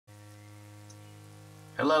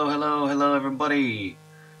Hello everybody!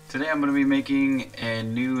 Today I'm going to be making a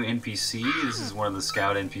new NPC. This is one of the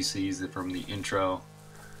scout NPCs from the intro.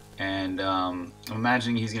 And I'm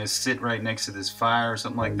imagining he's going to sit right next to this fire or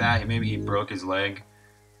something like that. Maybe he broke his leg,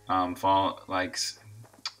 fall like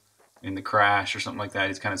in the crash or something like that.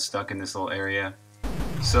 He's kind of stuck in this little area.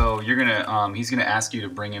 So you're gonna, he's gonna ask you to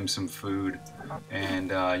bring him some food,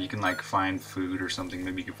 and you can like find food or something.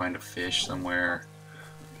 Maybe you can find a fish somewhere,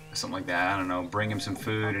 something like that. I don't know. Bring him some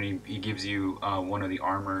food, and he gives you one of the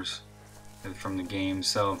armors from the game.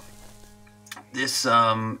 So this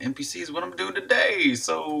NPC is what I'm doing today.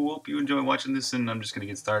 So hope you enjoy watching this, and I'm just gonna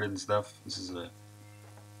get started and stuff. This is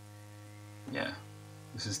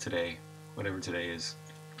this is today, whatever today is.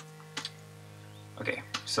 Okay,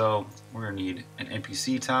 so we're gonna need an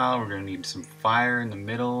NPC tile, we're gonna need some fire in the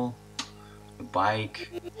middle, the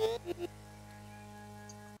bike.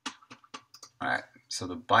 Alright, so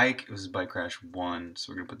the bike, this is Bike Crash 1,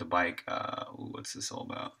 so we're gonna put the bike, what's this all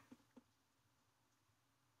about?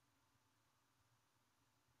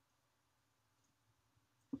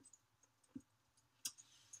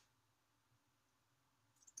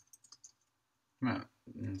 Not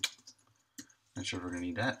sure if we're gonna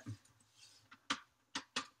need that.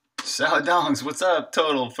 Salad Dongs, what's up?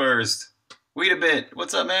 Total first. Wait a bit.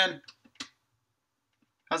 What's up, man?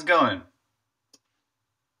 How's it going?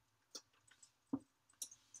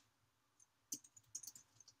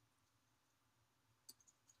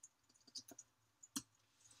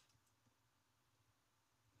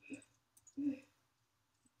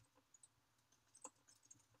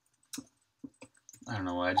 I don't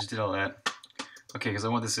know why I just did all that. Okay, because I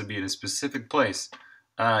want this to be in a specific place.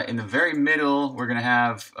 In the very middle, we're gonna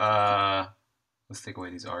have, let's take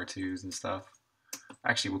away these R2s and stuff.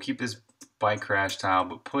 Actually, we'll keep this Bike Crash tile,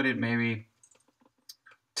 but put it maybe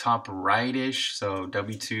top right-ish, so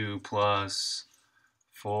W2 plus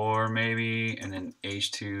 4 maybe, and then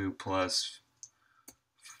H2 plus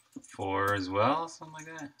 4 as well, something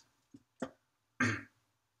like that.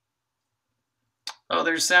 Oh,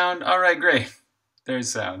 there's sound. All right, great.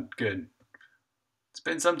 There's sound. Good. It's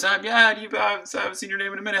been some time. Yeah, I haven't seen your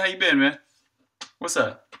name in a minute. How you been, man? What's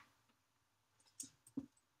up?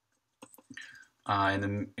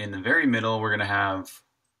 In the very middle, we're gonna have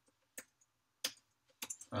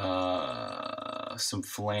some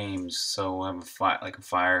flames. So we'll have a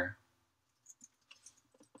fire.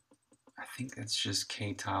 I think that's just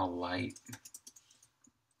K-tile light.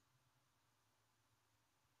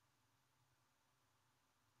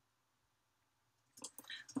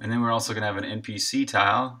 And then we're also going to have an NPC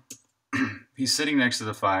tile. He's sitting next to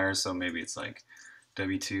the fire, so maybe it's like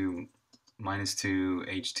W2 minus 2,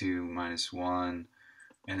 H2 minus 1,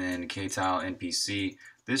 and then K-tile NPC.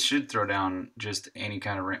 This should throw down just any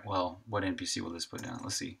kind of, well, what NPC will this put down?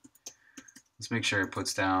 Let's see. Let's make sure it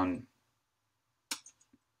puts down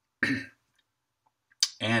an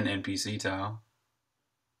NPC tile.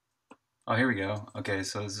 Oh, here we go. Okay,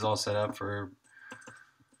 so this is all set up for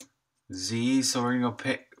Z, so we're going to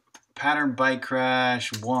go pattern Bike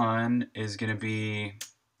Crash 1 is going to be,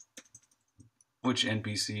 which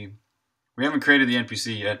NPC? We haven't created the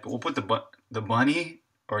NPC yet, but we'll put the bunny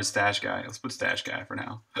or stash guy. Let's put stash guy for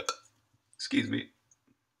now. Excuse me.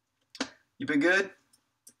 You been good?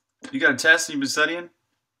 You got a test you've been studying?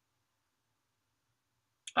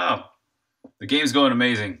 Oh, the game's going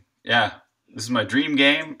amazing. Yeah, this is my dream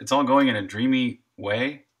game. It's all going in a dreamy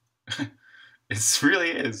way. It really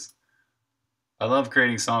is. I love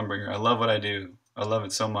creating Songbringer. I love what I do. I love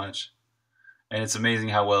it so much. And it's amazing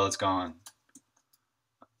how well it's gone.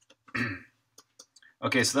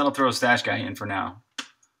 Okay, so that'll throw a stash guy in for now.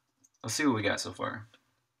 Let's see what we got so far.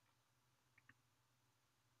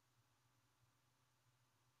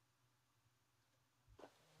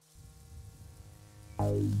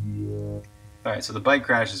 Alright, so the Bike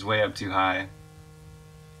Crash is way up too high.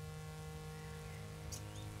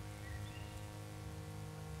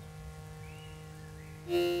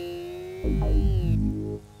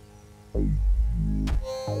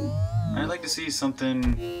 I'd like to see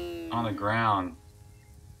something on the ground.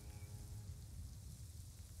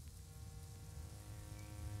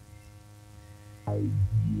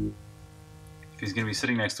 If he's going to be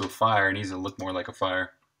sitting next to a fire, it needs to look more like a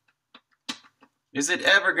fire. Is it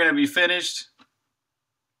ever going to be finished?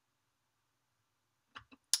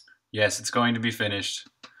 Yes, it's going to be finished.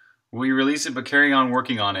 We release it, but carry on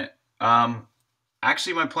working on it.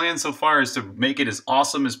 Actually, my plan so far is to make it as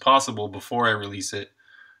awesome as possible before I release it.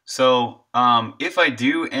 So if I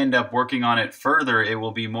do end up working on it further, it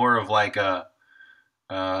will be more of like a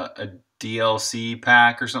DLC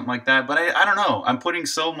pack or something like that. But I don't know. I'm putting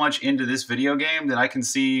so much into this video game that I can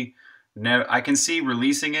see I can see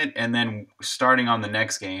releasing it and then starting on the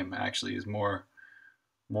next game actually is more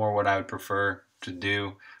what I would prefer to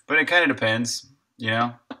do. But it kind of depends, you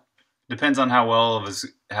know. Depends on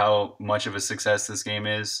how much of a success this game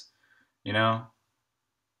is, you know.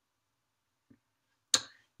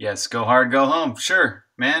 Yes, go hard, go home. Sure,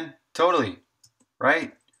 man, totally.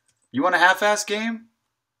 Right? You want a half-ass game?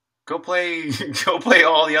 Go play go play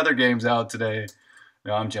all the other games out today.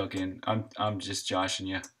 No, I'm joking. I'm just joshing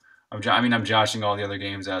you. I'm joshing all the other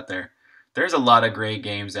games out there. There's a lot of great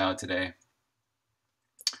games out today.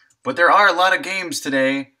 But there are a lot of games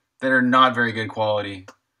today that are not very good quality,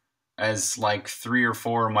 as like 3 or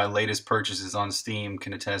 4 of my latest purchases on Steam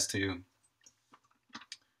can attest to.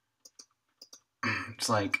 It's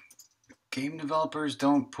like game developers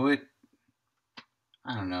don't put,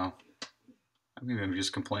 I don't know. Maybe I'm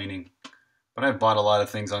just complaining. But I've bought a lot of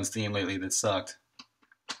things on Steam lately that sucked.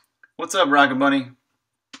 What's up, Rocket Bunny?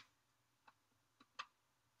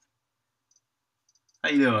 How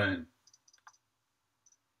you doing?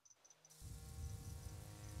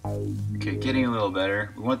 Okay, getting a little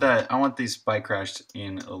better. We want that. I want these spike crashed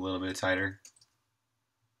in a little bit tighter.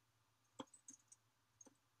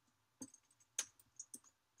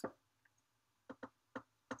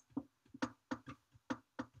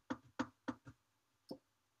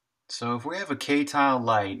 So if we have a K-tile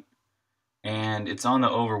light and it's on the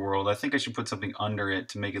overworld, I think I should put something under it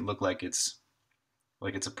to make it look like it's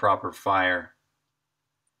a proper fire.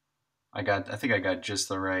 I think I got just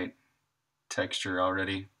the right texture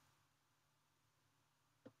already.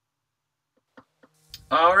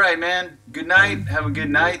 All right, man. Good night. Have a good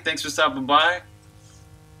night. Thanks for stopping by.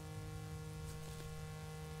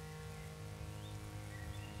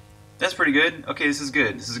 That's pretty good. Okay, this is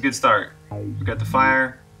good. This is a good start. We got the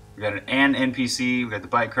fire. We got an NPC. We got the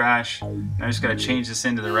bike crash. Now I just gotta change this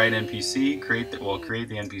into the right NPC. Create the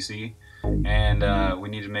NPC, and we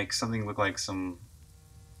need to make something look like some.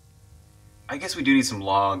 I guess we do need some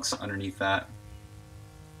logs underneath that.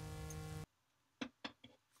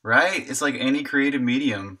 Right? It's like any creative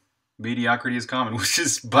medium. Mediocrity is common, which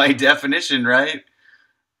is by definition, right?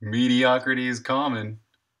 Mediocrity is common.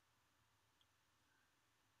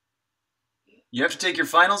 You have to take your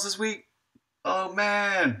finals this week? Oh,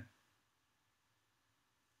 man.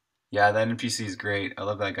 Yeah, that NPC is great. I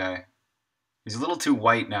love that guy. He's a little too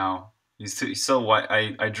white now. He's so white.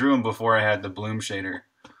 I drew him before I had the bloom shader.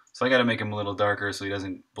 So I gotta make him a little darker so he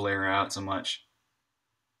doesn't blare out so much.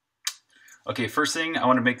 Okay, first thing, I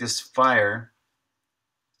want to make this fire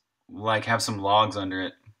like have some logs under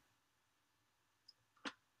it.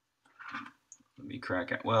 Let me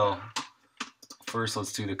crack it. Well, first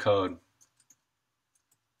let's do the code.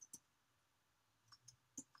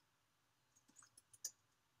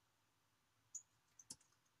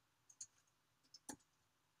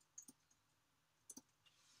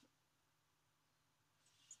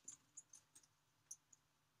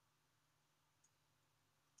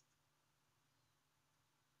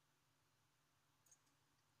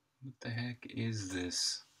 What the heck is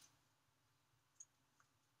this?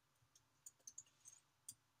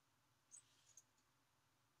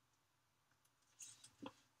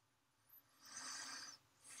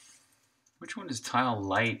 Which one is tile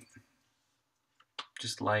light?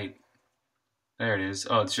 Just light. There it is.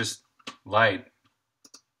 Oh, it's just light.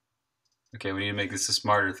 Okay, we need to make this a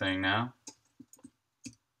smarter thing now.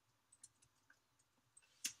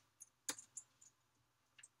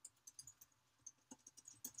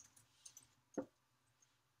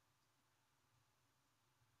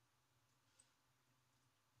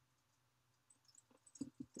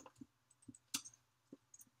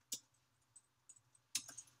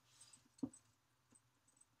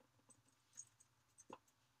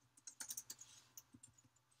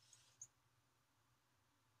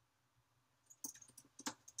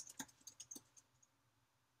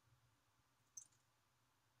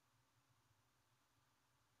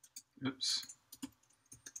 Oops.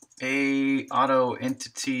 A auto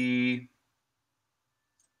entity.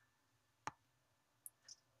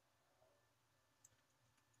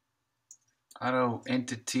 Auto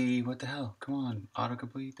entity. What the hell? Come on.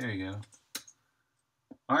 Autocomplete. There you go.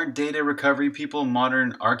 Aren't data recovery people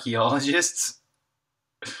modern archaeologists?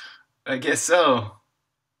 I guess so.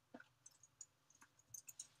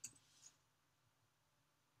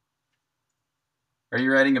 Are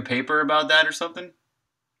you writing a paper about that or something?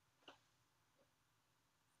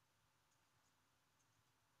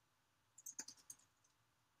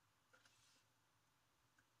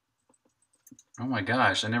 Oh my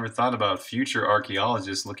gosh, I never thought about future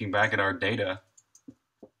archaeologists looking back at our data.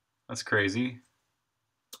 That's crazy.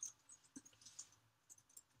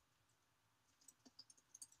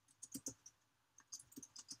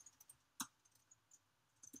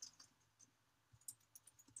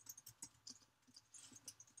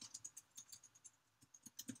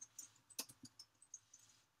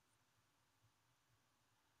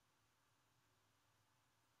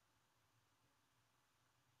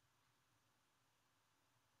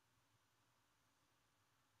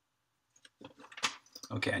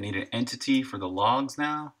 Okay, I need an entity for the logs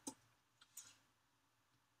now.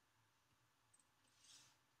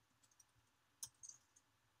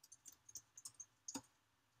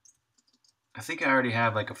 I think I already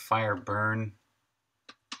have like a fire burn.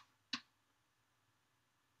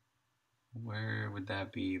 Where would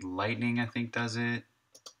that be? Lightning, I think, does it.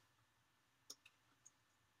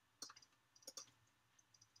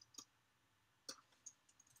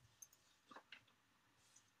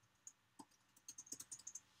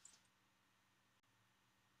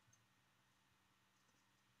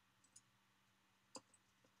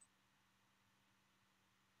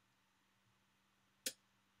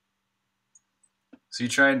 So you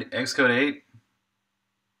tried Xcode 8?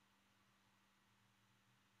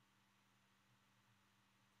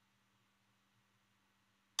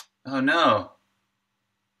 Oh no.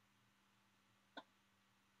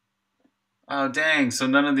 Oh dang, so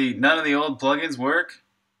none of the old plugins work?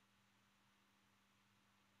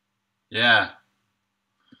 Yeah.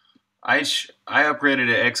 I upgraded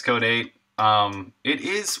to Xcode 8. It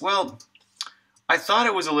is, well, I thought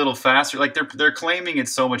it was a little faster. Like they're claiming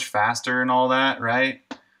it's so much faster and all that, right?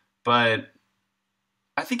 But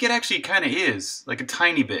I think it actually kind of is, like a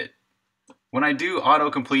tiny bit. When I do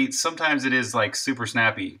autocomplete, sometimes it is like super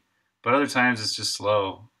snappy, but other times it's just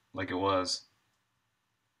slow, like it was.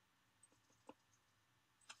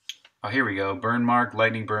 Oh, here we go. Burn mark,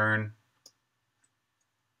 lightning burn.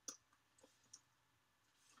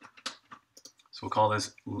 So we'll call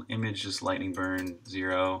this image just lightning burn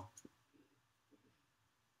 0.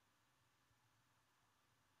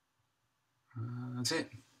 That's it.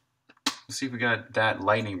 Let's see if we got that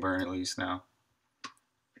lightning burn at least now.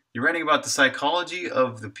 You're writing about the psychology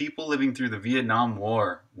of the people living through the Vietnam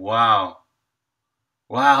War. Wow.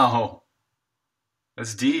 Wow.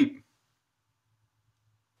 That's deep.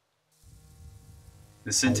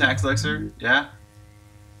 The syntax lecture? Yeah?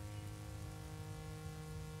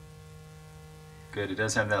 Good. It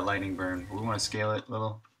does have that lightning burn. We want to scale it a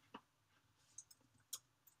little.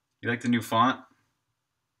 You like the new font?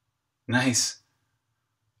 Nice.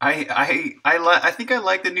 I think I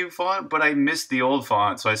like the new font, but I missed the old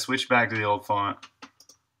font, so I switched back to the old font.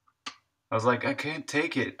 I was like, I can't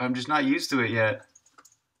take it. I'm just not used to it yet.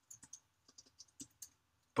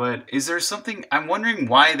 But is there something... I'm wondering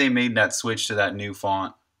why they made that switch to that new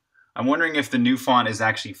font. I'm wondering if the new font is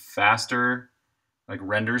actually faster, like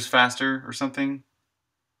renders faster or something.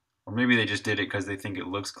 Or maybe they just did it because they think it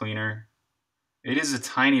looks cleaner. It is a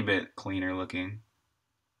tiny bit cleaner looking.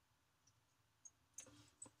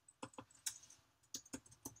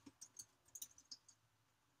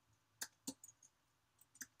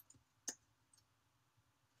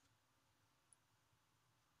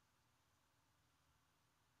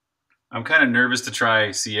 I'm kind of nervous to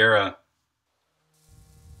try Sierra.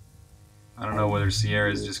 I don't know whether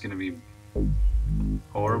Sierra is just going to be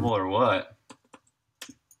horrible or what.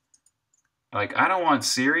 Like, I don't want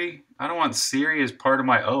Siri. I don't want Siri as part of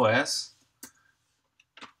my OS.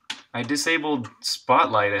 I disabled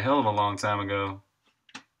Spotlight a hell of a long time ago.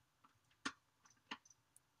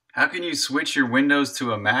 How can you switch your Windows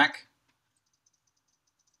to a Mac?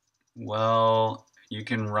 Well, you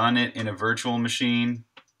can run it in a virtual machine,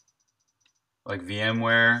 like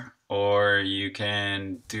VMware, or you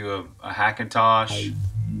can do a Hackintosh.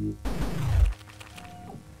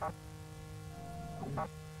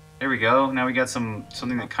 There we go. Now we got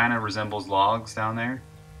something that kind of resembles logs down there.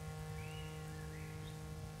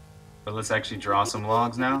 But let's actually draw some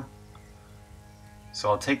logs now. So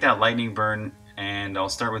I'll take that lightning burn and I'll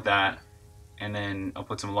start with that, and then I'll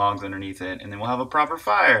put some logs underneath it, and then we'll have a proper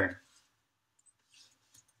fire.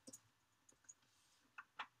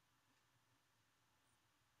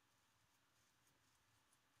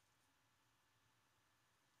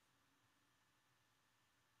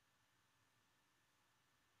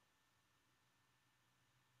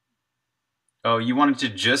 Oh, you want it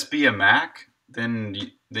to just be a Mac? Then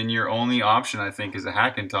your only option, I think, is a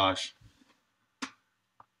Hackintosh.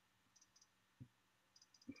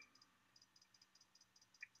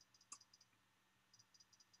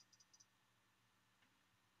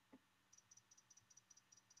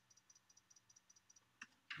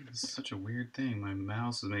 This is such a weird thing. My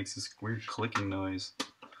mouse makes this weird clicking noise.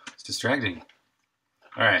 It's distracting.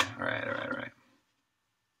 All right.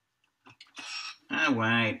 I'll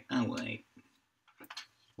wait.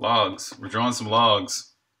 Logs. We're drawing some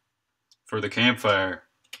logs for the campfire.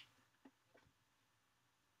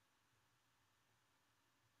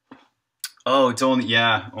 Oh, it's only,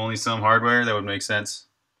 yeah, only some hardware? That would make sense.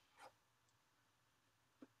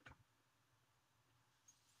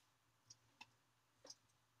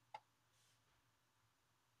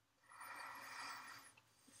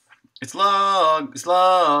 It's log, it's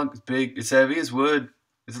log, it's big, it's heavy as wood.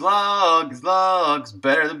 It's log, it's log, it's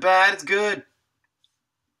better than bad, it's good.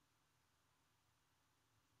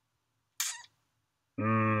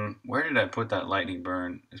 Where did I put that lightning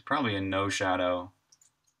burn? It's probably in no shadow.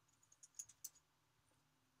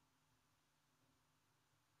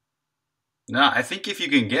 No, I think if you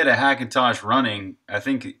can get a Hackintosh running, I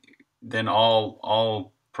think then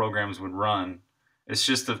all programs would run. It's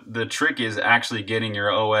just the trick is actually getting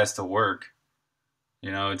your OS to work.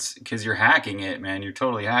 You know, it's because you're hacking it, man. You're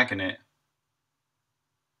totally hacking it.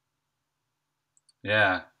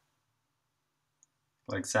 Yeah,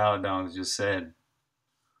 like Salad Dongs just said.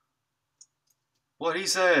 What he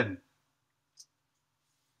said.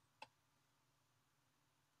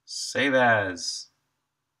 Save as.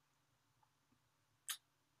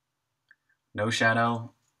 No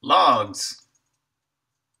shadow. Logs.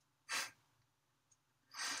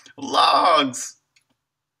 Logs.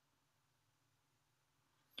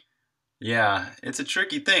 Yeah, it's a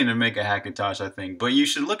tricky thing to make a Hackintosh, I think. But you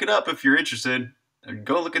should look it up if you're interested.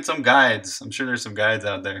 Go look at some guides. I'm sure there's some guides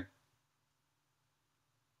out there.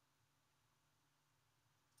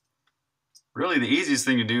 Really, the easiest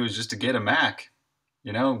thing to do is just to get a Mac.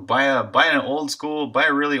 You know, buy an old school, buy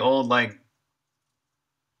a really old like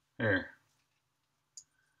here.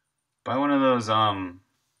 Buy one of those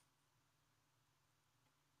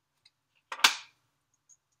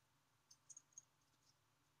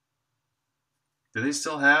do they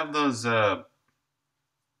still have those the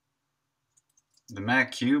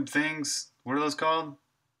Mac Cube things? What are those called?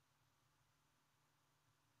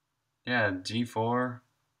 Yeah, G4.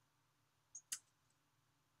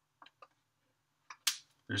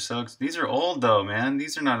 They're so these are old though, man.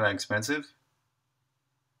 These are not that expensive.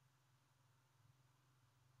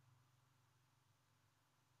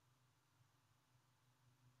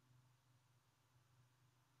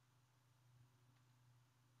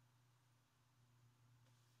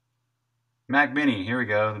 Mac Mini, here we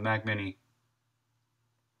go, the Mac Mini.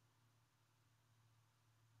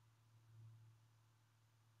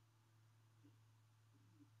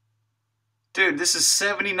 Dude, this is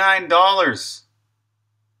 $79.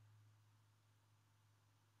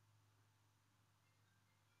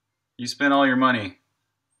 You spent all your money.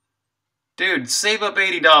 Dude, save up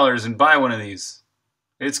 $80 and buy one of these.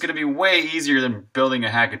 It's going to be way easier than building a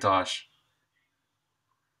Hackintosh.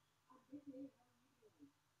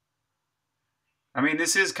 I mean,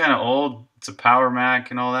 this is kind of old. It's a Power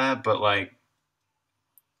Mac and all that, but like,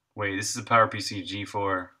 wait, this is a PowerPC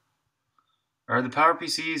G4. Are the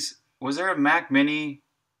PowerPCs, was there a Mac Mini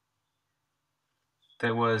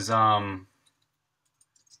that was, I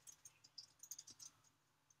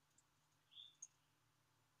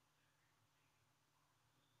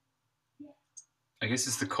guess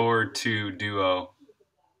it's the Core 2 Duo.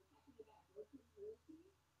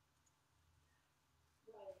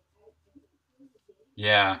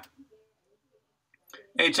 Yeah.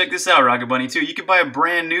 Hey, check this out, Rocket Bunny 2. You could buy a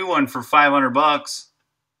brand new one for 500 bucks.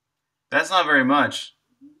 That's not very much.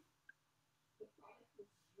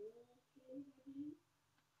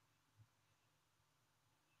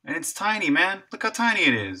 And it's tiny, man. Look how tiny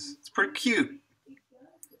it is. It's pretty cute.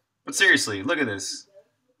 But seriously, look at this.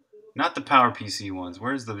 Not the PowerPC ones.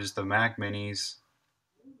 Where's just the Mac Minis?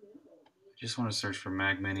 I just want to search for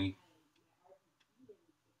Mac Mini.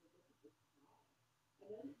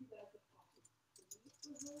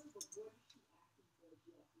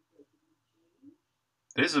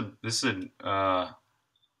 This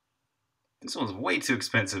one's way too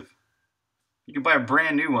expensive. You can buy a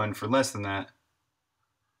brand new one for less than that.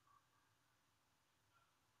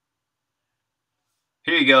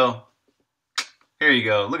 Here you go. Here you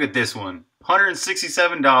go. Look at this one.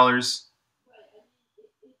 $167.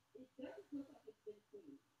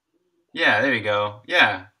 Yeah, there you go.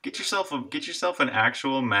 Yeah, get yourself an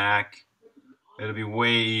actual Mac. It'll be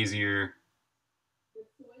way easier.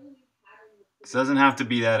 It doesn't have to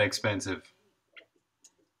be that expensive.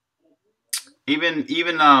 Even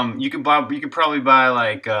you could probably buy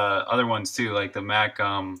like other ones too, like the Mac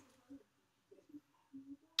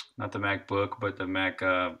not the MacBook, but the Mac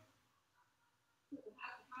I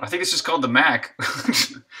think it's just called the Mac.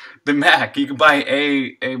 The Mac. You can buy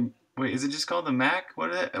a wait, is it just called the Mac?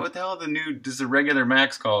 What the hell is the regular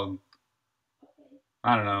Mac's called?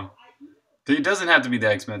 I don't know. It doesn't have to be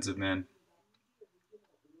that expensive, man.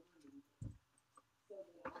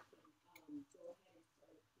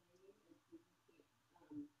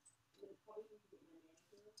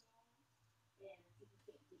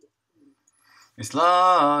 It's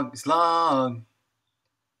log, it's log.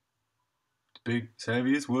 It's big, it's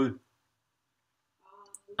heavy, it's wood.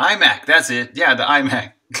 iMac, that's it. Yeah, the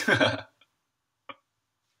iMac.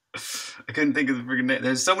 I couldn't think of the freaking name.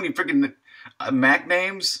 There's so many freaking Mac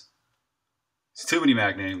names. It's too many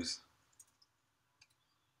Mac names.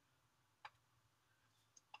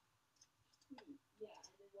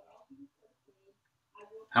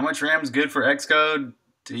 How much RAM is good for Xcode?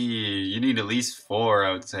 You need at least 4,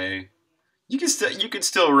 I would say. You could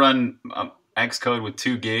still run Xcode with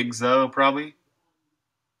 2 gigs though, probably.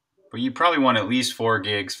 But you probably want at least 4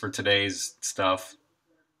 gigs for today's stuff.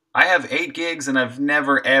 I have 8 gigs and I've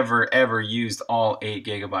never ever ever used all 8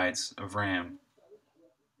 gigabytes of RAM.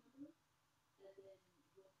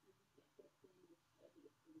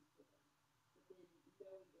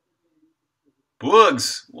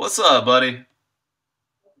 Boogs, what's up, buddy?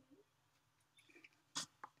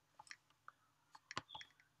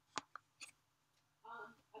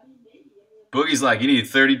 Boogie's like, you need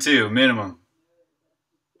 32 minimum.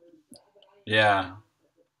 Yeah,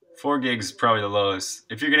 4 gigs is probably the lowest.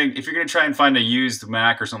 If you're gonna try and find a used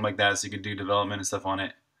Mac or something like that, so you can do development and stuff on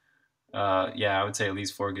it. Yeah, I would say at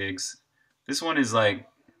least 4 gigs. This one is like,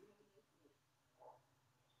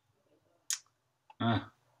 I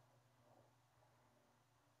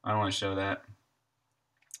don't want to show that.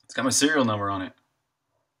 It's got my serial number on it.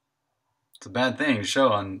 It's a bad thing to show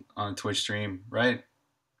on a Twitch stream, right?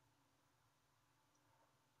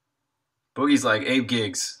 Boogie's like 8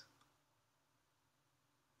 gigs.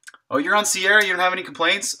 Oh, you're on Sierra? You don't have any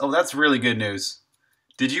complaints? Oh, that's really good news.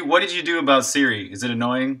 What did you do about Siri? Is it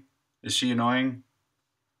annoying? Is she annoying?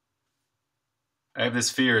 I have this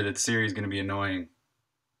fear that Siri is going to be annoying.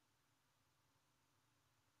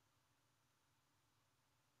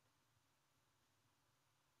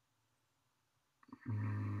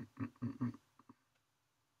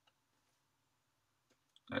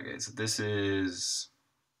 Okay, so this is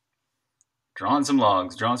drawing some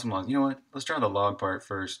logs. You know what? Let's draw the log part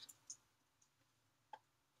first.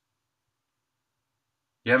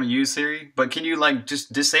 You haven't used Siri? But can you like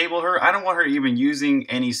just disable her? I don't want her even using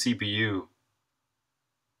any CPU.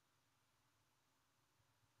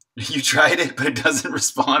 You tried it, but it doesn't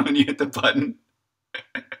respond when you hit the button.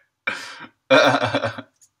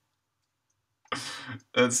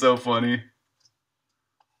 That's so funny.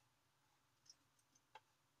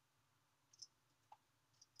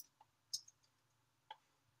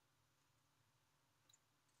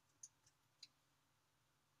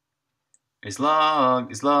 It's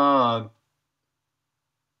log.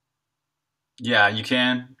 Yeah, you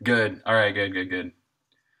can? Good. Alright, good.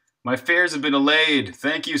 My fares have been allayed.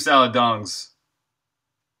 Thank you, Salad Dongs.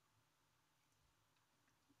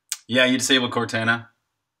 Yeah, you disabled Cortana.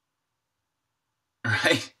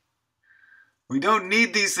 Right? We don't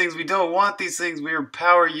need these things. We don't want these things. We are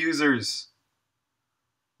power users.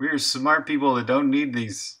 We are smart people that don't need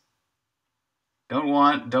these. Don't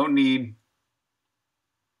want, don't need.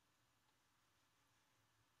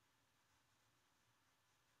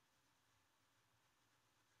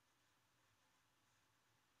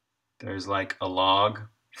 There's like a log.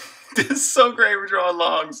 This is so great. We're drawing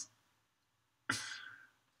logs.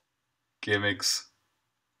 Gimmicks.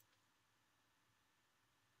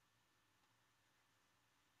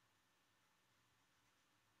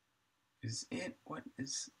 Is it? What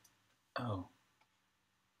is? Oh.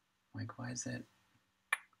 Like, why is that?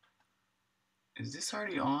 Is this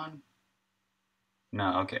already on?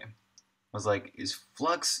 No, okay. I was like, is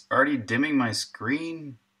Flux already dimming my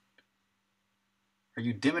screen? Are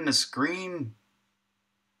you dimming the screen?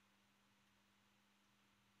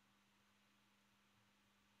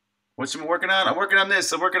 What am I working on? I'm working on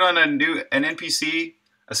this. I'm working on an NPC,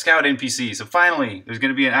 a scout NPC. So finally, there's going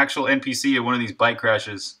to be an actual NPC at one of these bike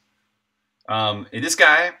crashes. This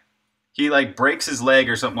guy, he like breaks his leg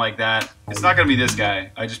or something like that. It's not going to be this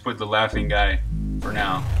guy. I just put the laughing guy for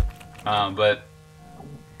now. But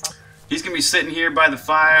he's going to be sitting here by the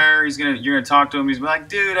fire. You're going to talk to him. He's like,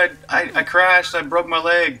 dude, I crashed. I broke my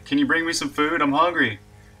leg. Can you bring me some food? I'm hungry.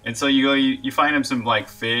 And so you find him some like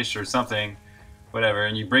fish or something. Whatever,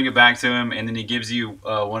 and you bring it back to him, and then he gives you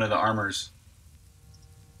one of the armors.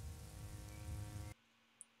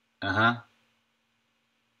 The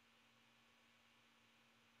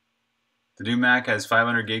new Mac has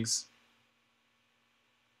 500 gigs.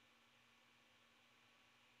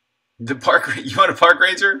 You want a park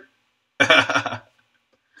ranger?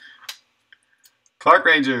 Park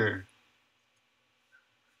ranger.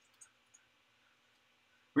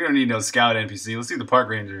 We don't need no scout NPC. Let's do the park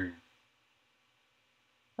ranger.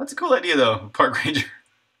 That's a cool idea, though. Park ranger.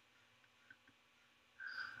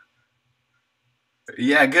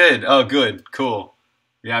 Yeah, good. Oh, good. Cool.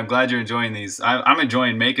 Yeah, I'm glad you're enjoying these. I'm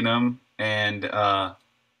enjoying making them, and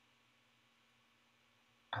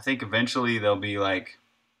I think eventually they'll be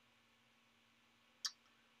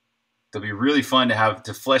really fun to have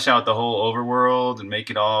to flesh out the whole overworld and make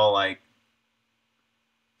it all like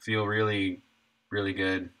feel really, really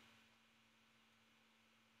good.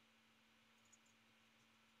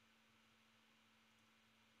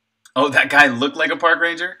 Oh, that guy looked like a park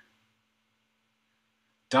ranger?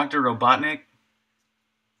 Dr. Robotnik?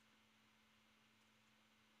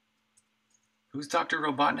 Who's Dr.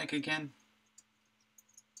 Robotnik again?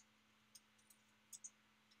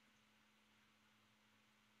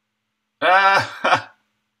 Ah,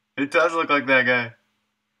 it does look like that guy.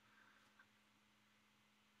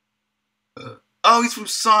 Oh, he's from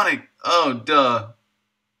Sonic. Oh, duh.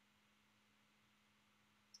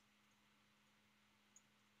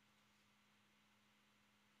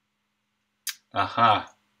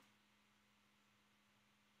 Aha.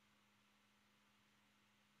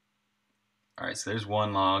 All right, so there's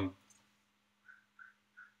one log.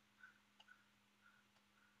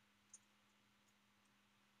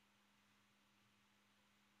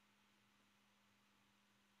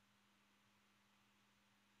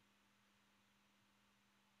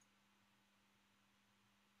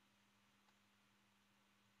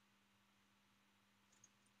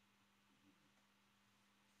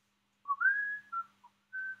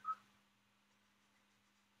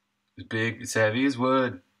 It's big, it's heavy as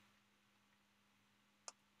wood.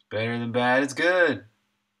 It's better than bad, it's good.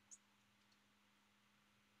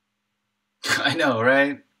 I know,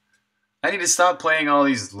 right? I need to stop playing all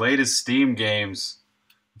these latest Steam games.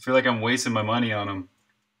 I feel like I'm wasting my money on them.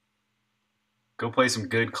 Go play some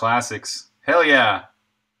good classics. Hell yeah.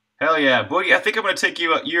 Hell yeah. Boogie, I think I'm going to take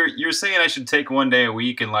you you're saying I should take one day a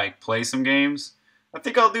week and like play some games? I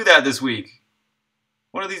think I'll do that this week.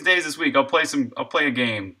 One of these days this week I'll play a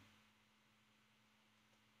game.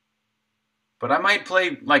 But I might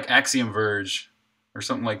play like Axiom Verge or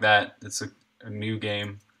something like that. It's a new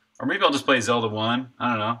game. Or maybe I'll just play Zelda 1. I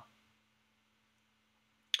don't know.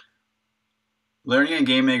 Learning and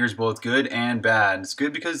game maker is both good and bad. It's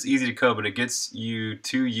good because it's easy to code, but it gets you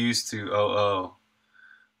too used to OO.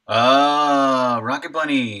 Ah, Rocket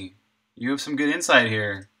Bunny. You have some good insight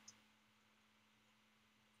here.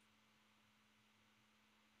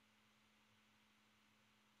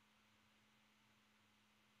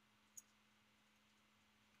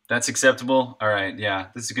 That's acceptable? Alright, yeah.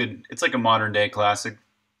 This is good. It's like a modern day classic.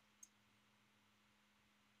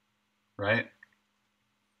 Right?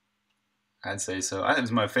 I'd say so. I think it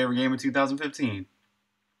was my favorite game of 2015.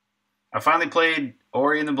 I finally played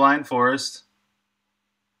Ori and the Blind Forest.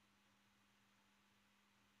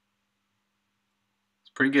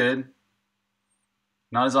 It's pretty good.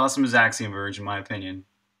 Not as awesome as Axiom Verge, in my opinion,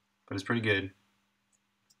 but it's pretty good.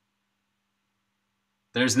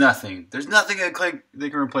 There's nothing. There's nothing that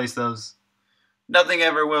can replace those. Nothing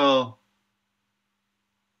ever will.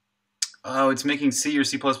 Oh, it's making C or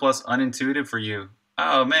C++ unintuitive for you.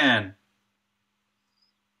 Oh, man.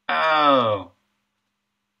 Oh.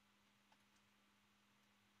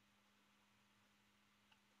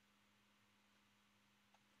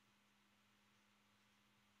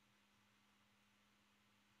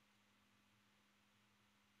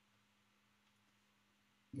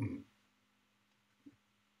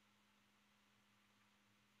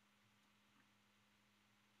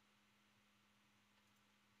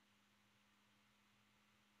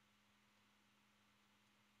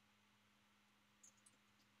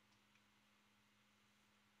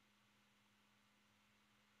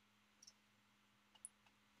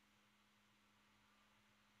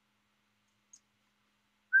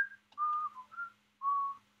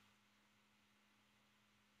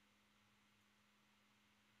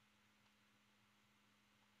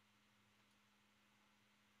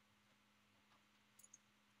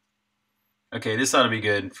 Okay, this ought to be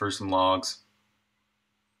good for some logs.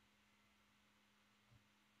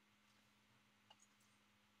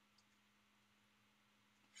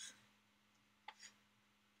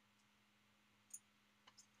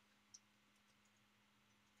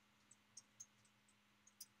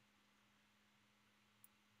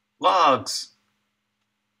 Logs!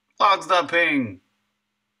 Logs.ping!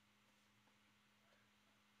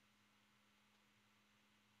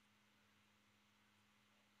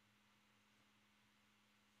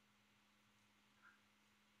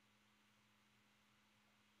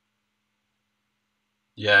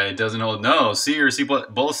 Yeah, it doesn't hold. No, C or C++,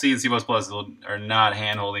 both C and C++ are not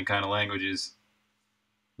hand-holding kind of languages.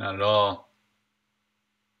 Not at all.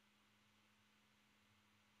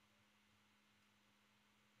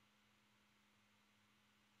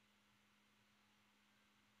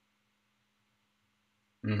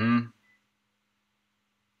 Mm-hmm.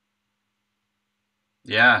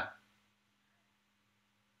 Yeah.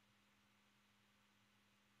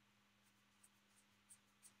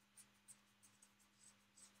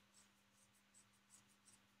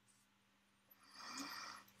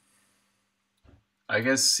 I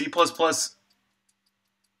guess C++.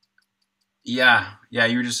 Yeah, yeah.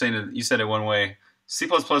 You were just saying it, you said it one way. C++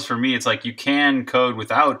 for me, it's like you can code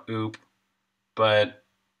without OOP, but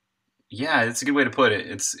yeah, it's a good way to put it.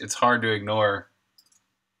 It's hard to ignore.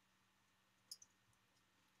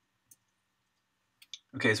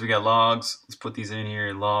 Okay, so we got logs. Let's put these in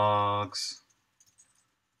here. Logs.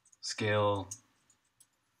 Scale.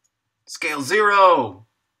 Scale 0.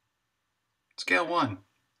 Scale 1.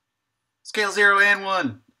 Scale 0 and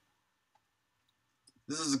 1.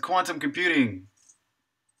 This is quantum computing.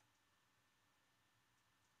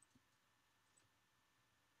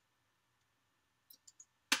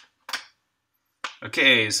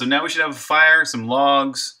 Okay, so now we should have a fire, some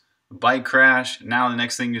logs, a bike crash. Now the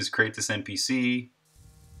next thing is create this NPC.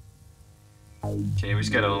 Okay, we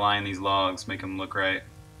just gotta align these logs, make them look right.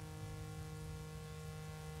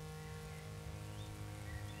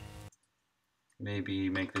 Maybe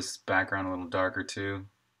make this background a little darker too.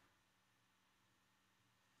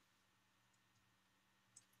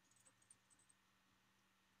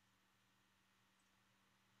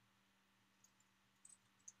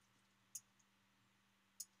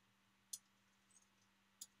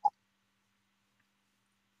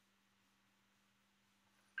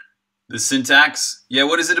 The syntax? Yeah,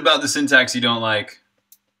 what is it about the syntax you don't like?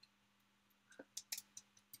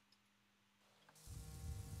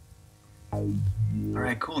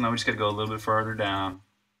 Alright, cool. Now we just gotta go a little bit farther down.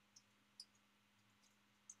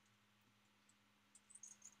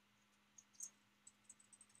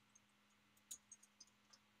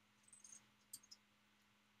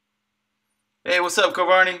 Hey, what's up,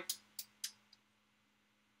 Kovarni?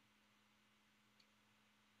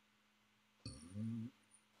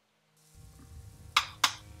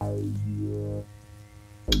 A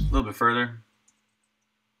little bit further.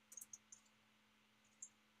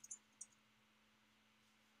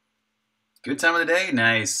 Good time of the day?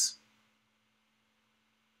 Nice.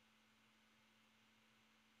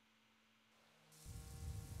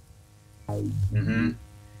 Mm-hmm.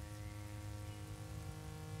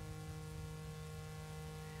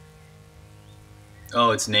 Oh,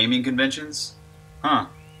 it's naming conventions? Huh.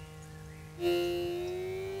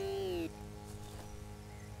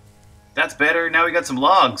 That's better. Now we got some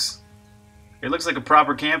logs. It looks like a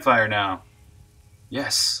proper campfire now.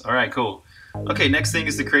 Yes. All right, cool. Okay, next thing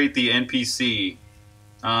is to create the NPC.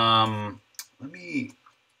 Let me...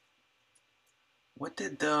 What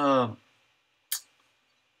did the...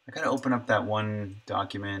 I gotta open up that one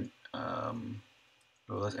document. Well,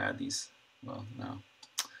 let's add these. Well, no.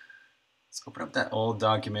 Let's open up that old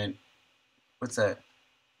document. What's that?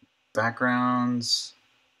 Backgrounds.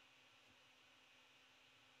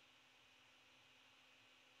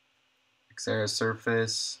 Xera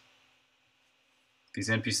surface. These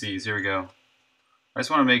NPCs. Here we go. I just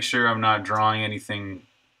want to make sure I'm not drawing anything.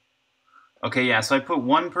 Okay, yeah, so I put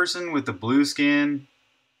one person with the blue skin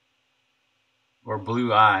or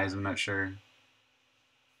blue eyes, I'm not sure.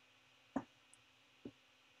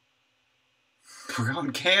 We're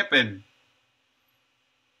going camping.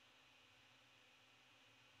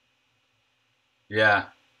 Yeah,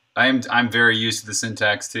 I'm very used to the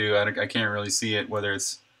syntax too. I can't really see it whether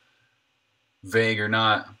it's vague or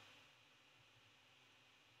not.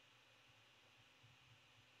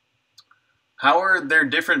 How are there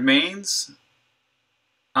different mains?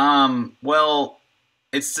 Well,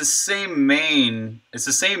 it's the same main. It's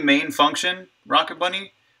the same main function, Rocket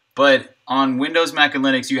Bunny, but on Windows, Mac, and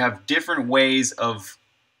Linux, you have different ways of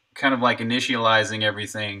kind of like initializing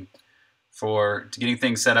everything for getting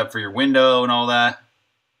things set up for your window and all that.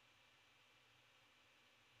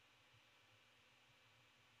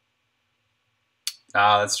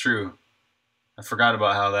 Ah, that's true. I forgot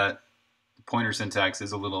about how that pointer syntax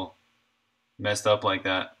is a little messed up like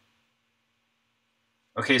that.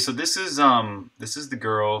 Okay, so this is the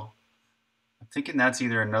girl. I'm thinking that's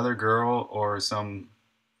either another girl or some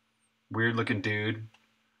weird looking dude.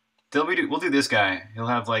 We'll do this guy. He'll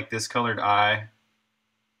have like this colored eye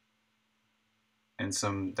and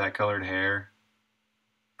some that colored hair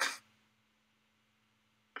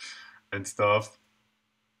and stuff.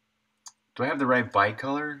 Do I have the right bike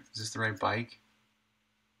color? Is this the right bike?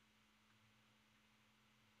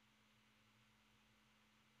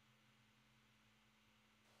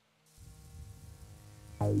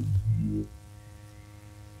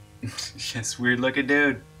 Yes, weird looking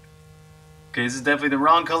dude. Okay, this is definitely the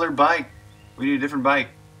wrong colored bike. We need a different bike.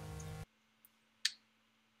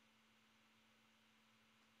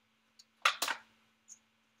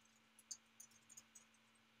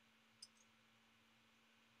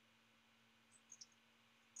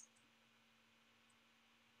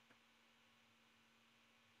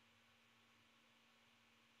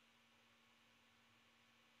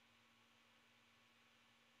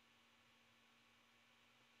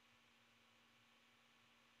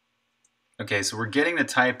 Okay, so we're getting the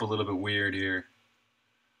type a little bit weird here.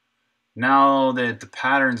 Now that the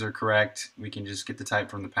patterns are correct, we can just get the type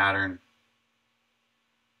from the pattern.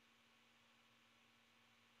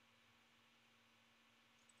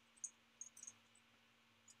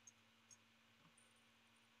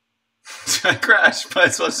 I crashed, but I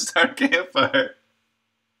was supposed to start a campfire.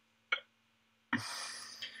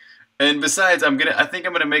 And besides, I think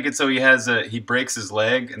I'm gonna make it so he breaks his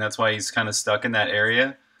leg, and that's why he's kind of stuck in that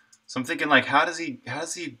area. So I'm thinking, like, how does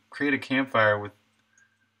he create a campfire with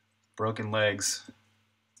broken legs?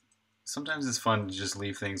 Sometimes it's fun to just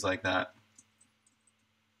leave things like that.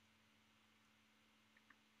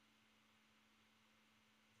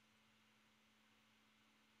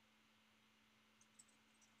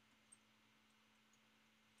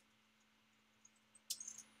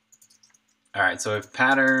 All right, so if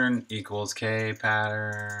pattern equals k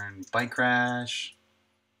pattern bike crash,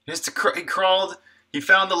 he crawled. He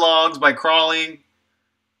found the logs by crawling.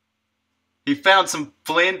 He found some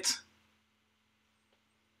flint.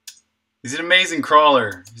 He's an amazing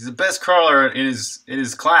crawler. He's the best crawler in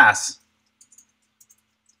his class.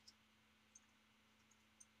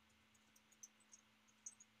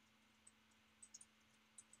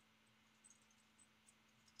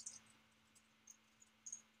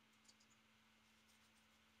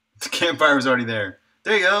 The campfire was already there.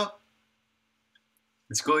 There you go.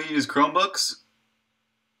 It's cool you use Chromebooks.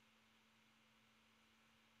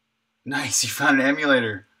 Nice, you found an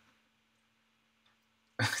emulator.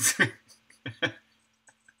 It's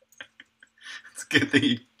good that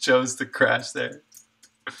you chose to crash there.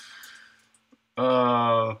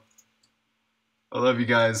 Oh, I love you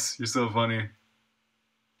guys. You're so funny.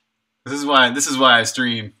 This is why I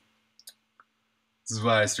stream. This is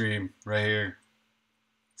why I stream right here.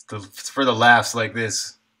 It's for the laughs like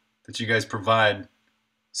this that you guys provide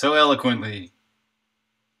so eloquently.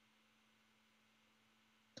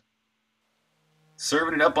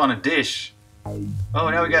 Serving it up on a dish. Oh,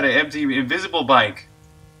 now we got an empty invisible bike.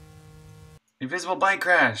 Invisible bike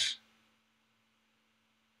crash.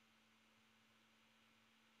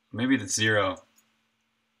 Maybe that's 0.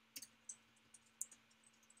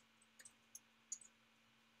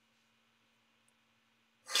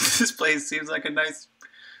 This place seems like a nice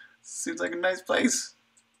place.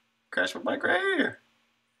 Crash my bike right here.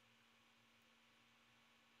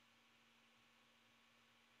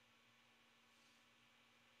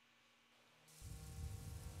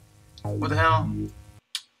 What the hell?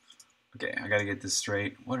 Okay, I gotta get this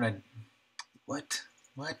straight. What?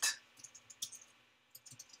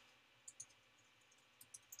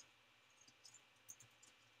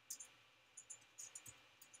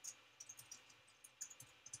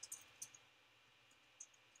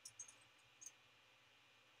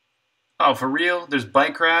 Oh, for real? There's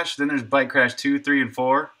bike crash, then there's bike crash 2, 3, and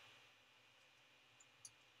 4.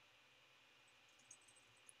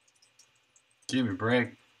 Give me a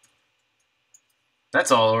break.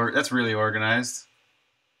 That's really organized.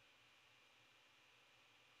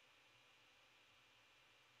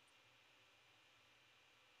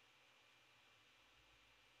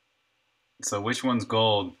 So which one's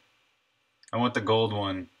gold? I want the gold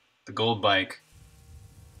one. The gold bike.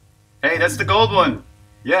 Hey, that's the gold one!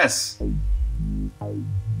 Yes!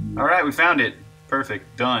 Alright, we found it.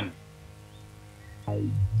 Perfect. Done.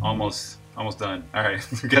 Almost done. Alright,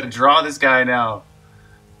 we gotta draw this guy now.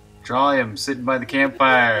 Draw him sitting by the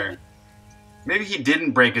campfire. Maybe he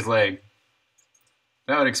didn't break his leg.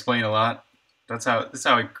 That would explain a lot. That's how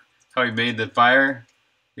he made the fire.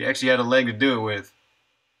 He actually had a leg to do it with.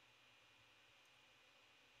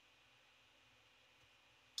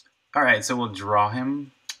 Alright, so we'll draw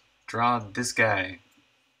him. Draw this guy.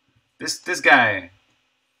 This guy.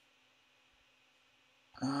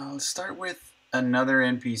 Let's start with another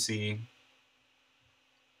NPC.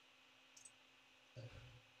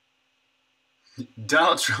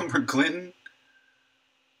 Donald Trump or Clinton?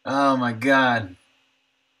 Oh my God.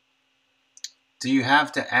 Do you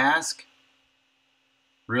have to ask?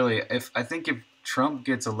 Really, I think if Trump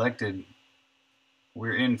gets elected,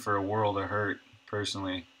 we're in for a world of hurt,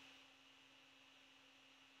 personally.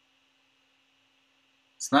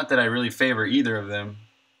 It's not that I really favor either of them.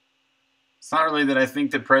 It's not really that I think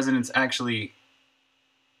that presidents actually...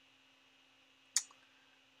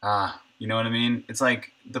 you know what I mean? It's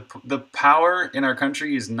like the power in our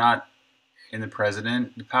country is not in the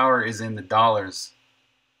president. The power is in the dollars.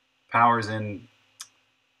 Power is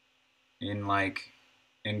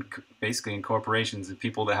basically in corporations and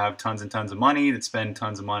people that have tons and tons of money, that spend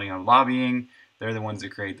tons of money on lobbying. They're the ones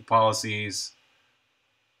that create the policies.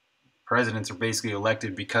 Presidents are basically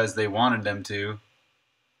elected because they wanted them to.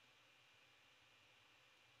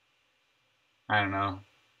 I don't know.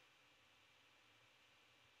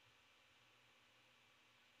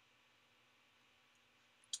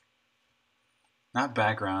 Not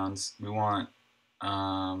backgrounds. We want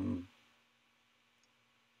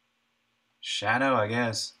shadow, I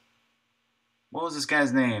guess. What was this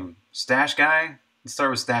guy's name? Stash Guy? Let's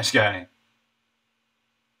start with Stash Guy.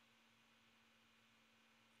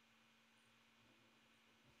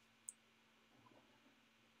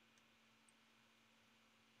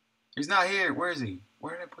 He's not here. Where is he?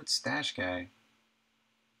 Where did I put Stash Guy?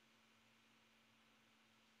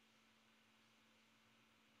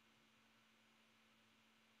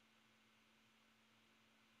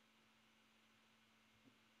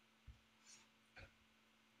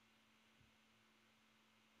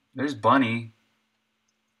 There's Bunny.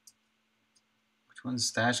 Which one's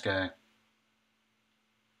Stash Guy?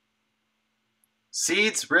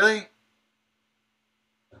 Seeds? Really?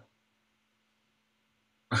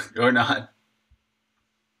 Or not?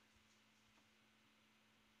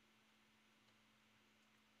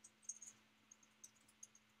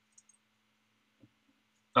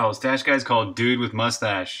 Oh, Stash Guy's called Dude with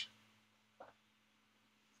Mustache.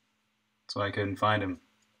 That's why I couldn't find him.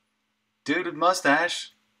 Dude with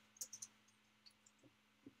Mustache.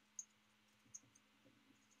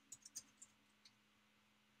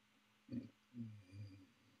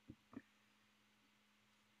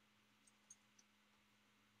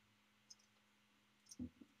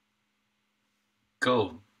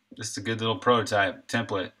 Cool. This is a good little prototype,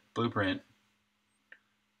 template, blueprint.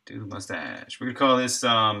 Dude with Mustache. We're going to call this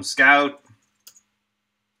Scout.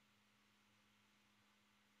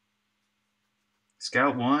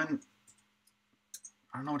 Scout 1.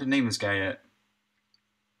 I don't know what to name this guy yet.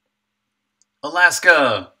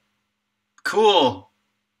 Alaska. Cool.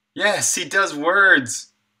 Yes, he does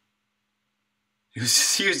words. He was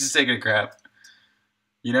just taking a crap.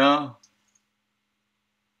 You know?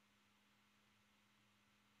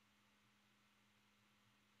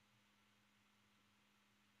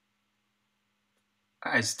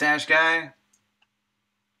 Alright, Stash Guy.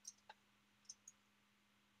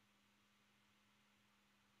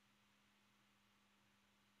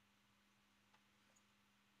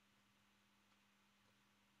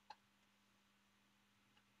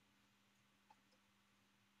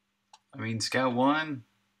 I mean, Scout 1.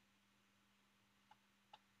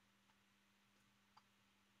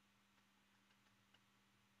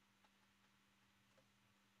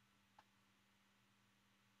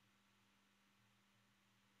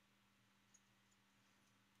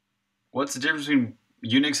 What's the difference between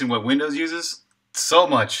Unix and what Windows uses? So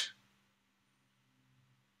much.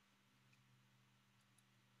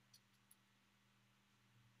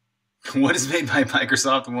 What is made by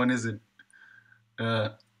Microsoft and what isn't?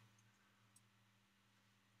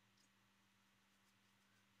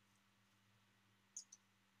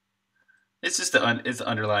 It's just it's the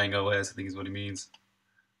underlying OS, I think is what he means.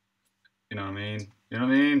 You know what I mean? You know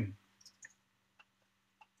what I mean?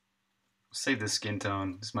 Save the skin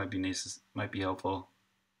tone. This might be nice. Might be helpful.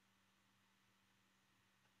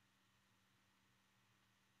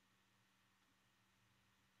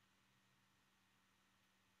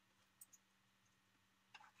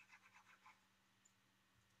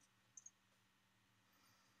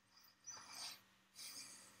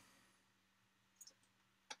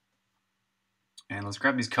 And let's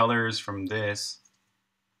grab these colors from this.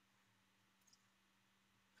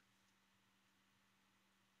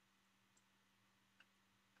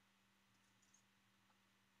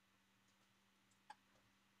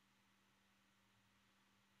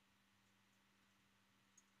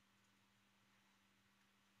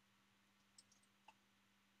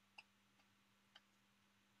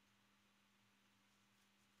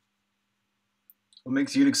 What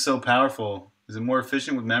makes Unix so powerful? Is it more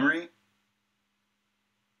efficient with memory?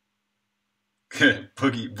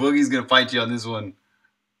 Boogie's gonna fight you on this one.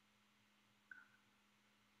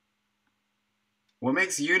 What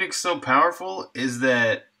makes Unix so powerful is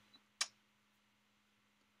that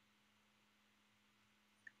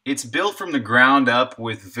it's built from the ground up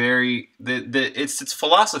with it's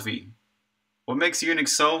philosophy. What makes Unix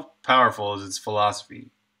so powerful is its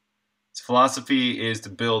philosophy. Its philosophy is to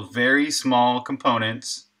build very small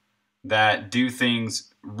components that do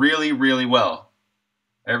things really, really well.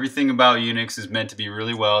 Everything about Unix is meant to be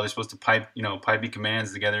really well. They're supposed to pipey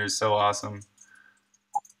commands together is so awesome.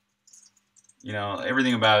 You know,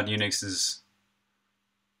 everything about Unix is,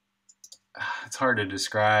 it's hard to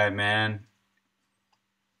describe, man.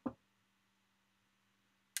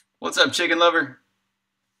 What's up, chicken lover?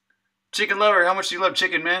 Chicken lover, how much do you love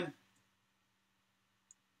chicken, man?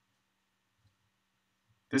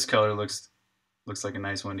 This color looks Looks like a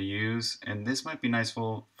nice one to use. And this might be nice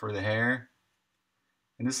for the hair.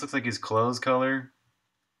 And this looks like his clothes color.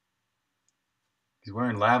 He's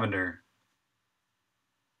wearing lavender.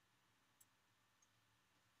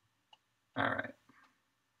 All right.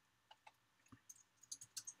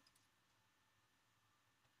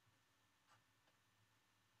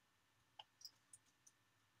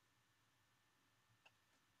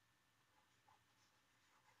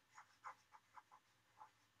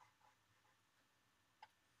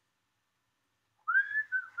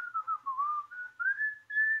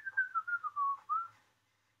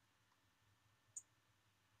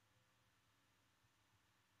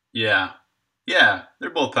 Yeah. Yeah,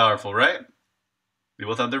 they're both powerful, right? They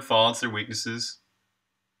both have their faults, their weaknesses.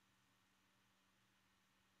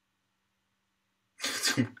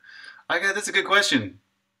 That's a good question.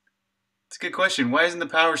 It's a good question. Why isn't the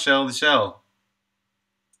power shell the shell?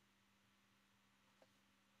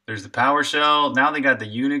 There's the power shell. Now they got the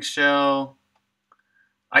Unix shell.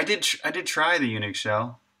 I did try the Unix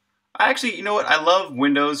shell. I actually, you know what? I love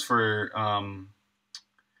Windows for.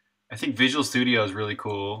 I think Visual Studio is really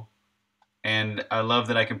cool, and I love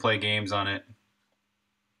that I can play games on it.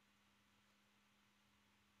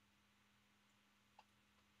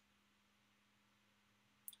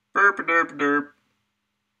 Burp derp derp.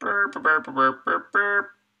 Burp burp burp burp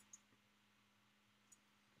burp.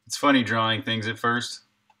 It's funny drawing things at first,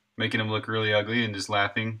 making them look really ugly and just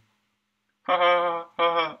laughing. Ha ha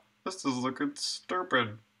ha ha. This is looking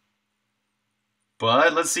stupid.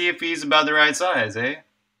 But let's see if he's about the right size, eh?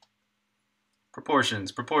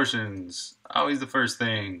 Proportions, proportions. Always the first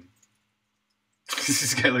thing.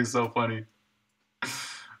 This guy looks so funny.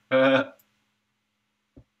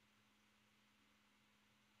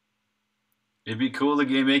 It'd be cool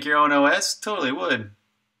to make your own OS. Totally would.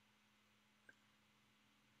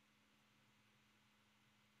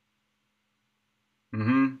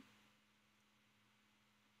 Mm-hmm.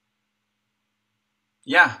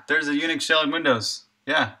 Yeah, there's a Unix shell in Windows.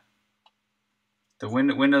 Yeah. The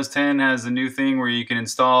Windows 10 has a new thing where you can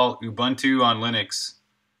install Ubuntu on Linux.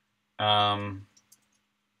 I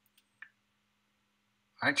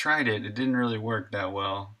tried it. It didn't really work that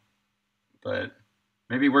well. But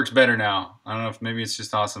maybe it works better now. I don't know if maybe it's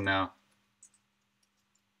just awesome now.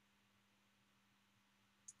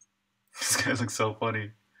 This guy looks so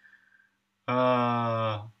funny.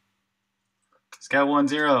 Scout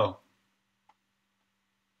 1-0.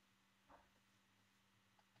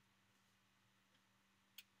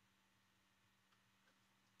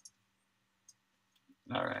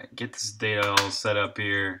 All right, get this data all set up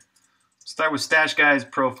here. Start with Stash Guy's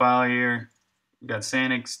profile here. We got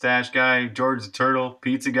Sanic, Stash Guy, George the Turtle,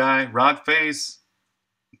 Pizza Guy, Rock Face.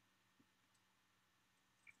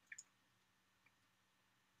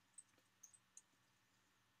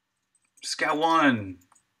 Scout 1.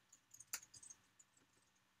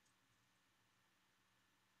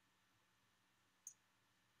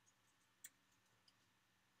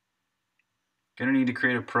 Gonna need to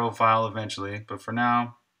create a profile eventually, but for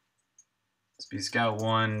now, let's be Scout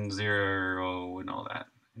 1-0 and all that.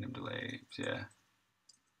 No delay, yeah.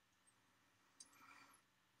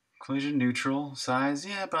 Collision neutral, size,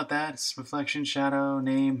 yeah, about that. It's reflection, shadow,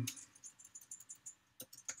 name.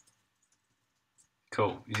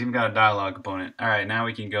 Cool. He's even got a dialogue component. All right, now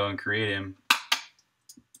we can go and create him.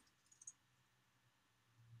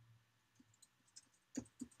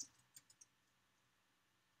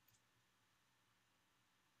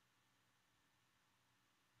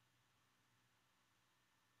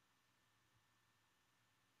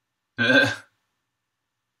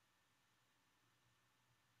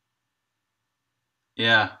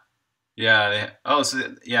 Yeah, yeah. Oh,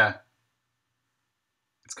 so yeah,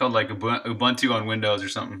 it's called like Ubuntu on Windows or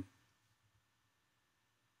something.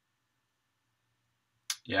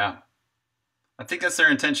 Yeah, I think that's their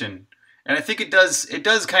intention, and I think it does. It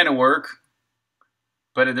does kind of work,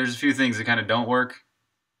 but there's a few things that kind of don't work.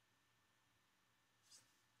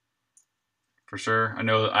 For sure, I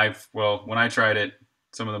know when I tried it,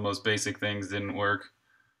 some of the most basic things didn't work.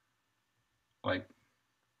 Like,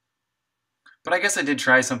 but I guess I did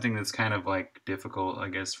try something that's kind of like difficult. I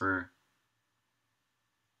guess I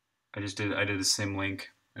did a sim link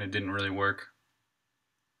and it didn't really work.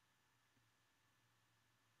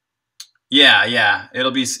 Yeah, yeah.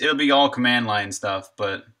 It'll be all command line stuff,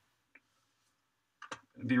 but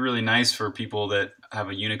it'd be really nice for people that have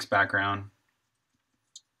a Unix background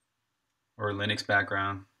or a Linux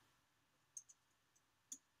background.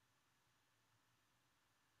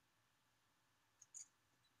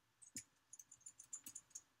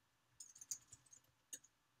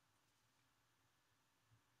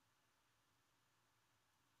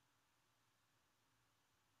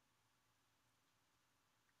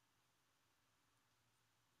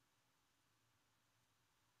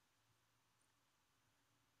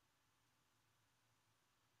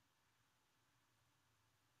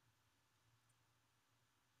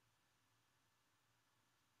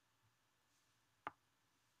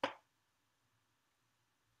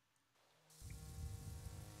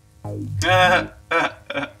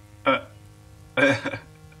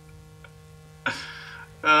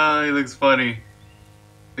 Oh, he looks funny.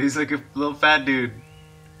 He's like a little fat dude.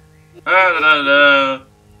 But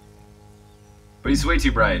he's way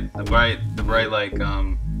too bright. The bright like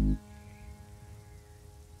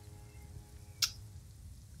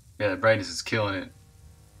yeah, the brightness is killing it.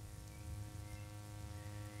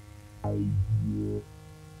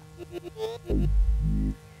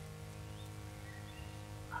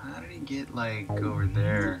 How did he get like over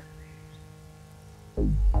there?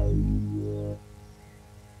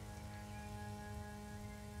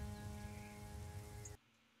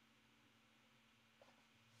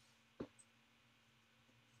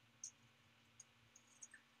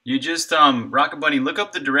 You just Rocket Bunny, look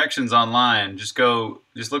up the directions online. Just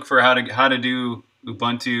look for how to do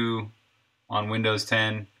Ubuntu on Windows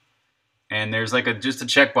 10. And there's like just a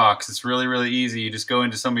checkbox. It's really easy. You just go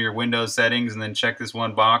into some of your Windows settings and then check this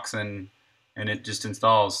one box and it just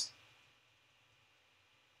installs.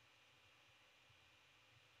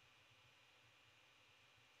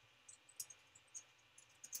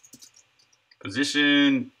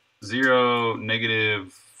 Position 0,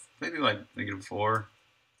 negative, maybe like -4.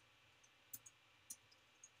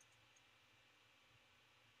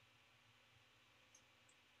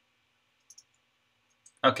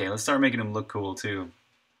 Okay, let's start making him look cool too.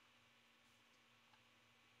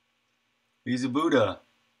 He's a Buddha.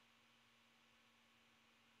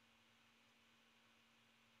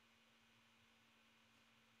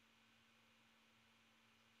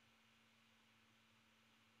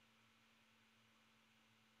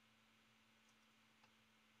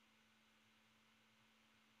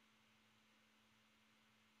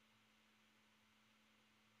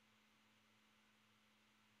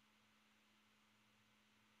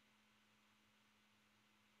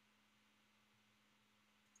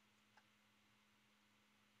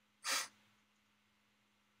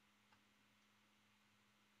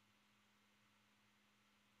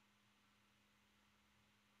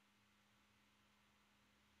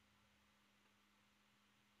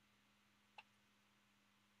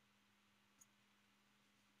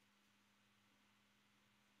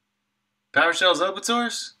 PowerShell's open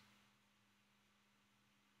source?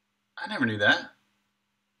 I never knew that.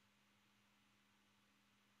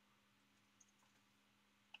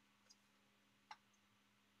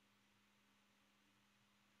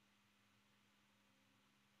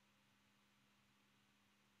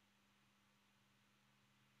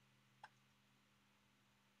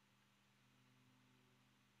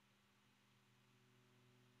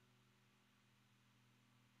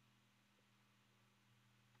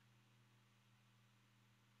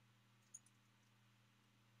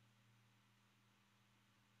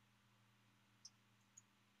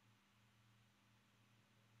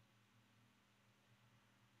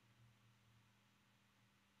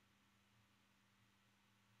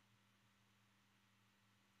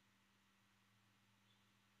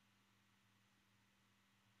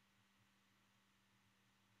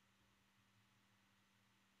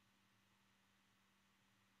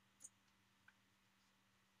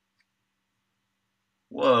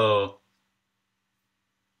 Whoa.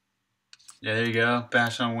 Yeah, there you go.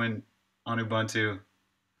 Bash on Ubuntu.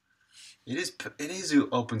 It is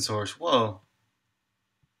open source. Whoa.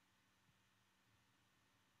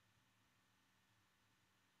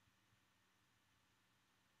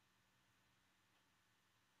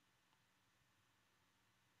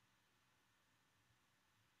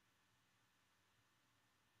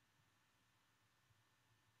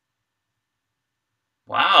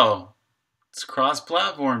 Wow. It's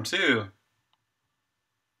cross-platform too.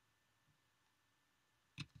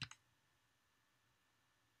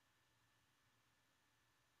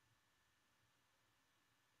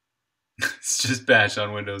 It's just Bash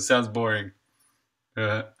on Windows. Sounds boring.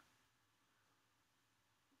 Uh,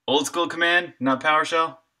 Old school command, not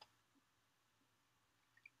PowerShell.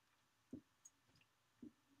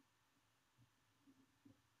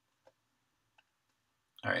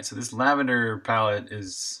 All right, so this lavender palette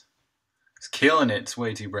is killing it. It's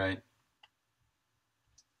way too bright.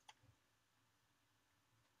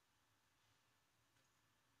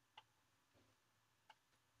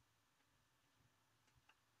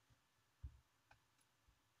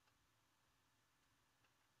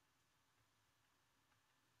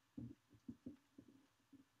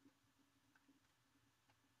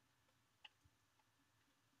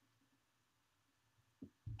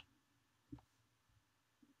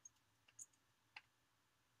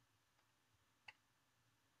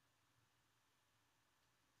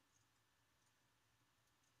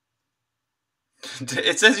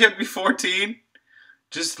 It says you have to be 14.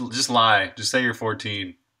 Just lie. Just say you're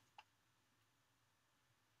 14.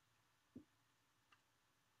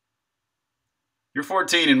 You're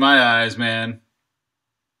 14 in my eyes, man.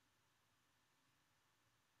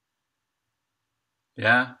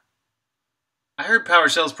 Yeah. I heard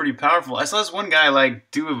PowerShell's pretty powerful. I saw this one guy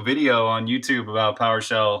like do a video on YouTube about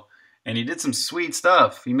PowerShell, and he did some sweet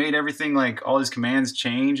stuff. He made everything like all his commands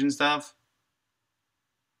change and stuff.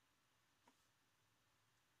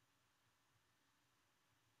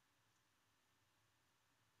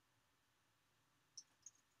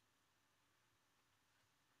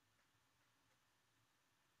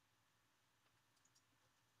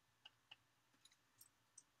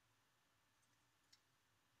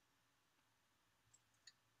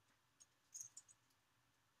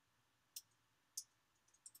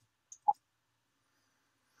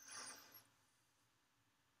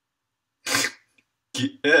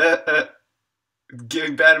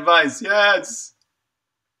 Giving bad advice, yes.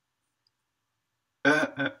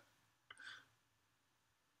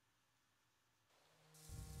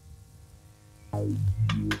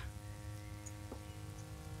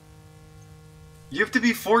 You have to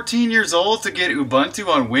be 14 years old to get Ubuntu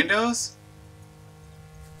on Windows?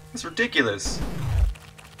 That's ridiculous.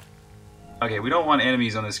 Okay, we don't want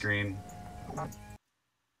enemies on the screen.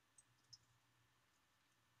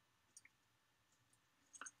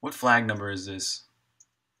 What flag number is this?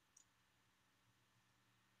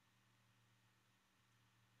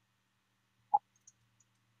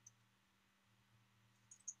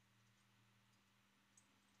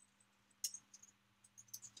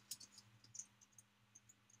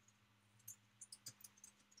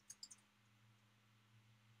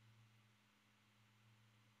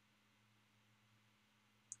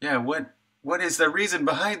 Yeah, what is the reason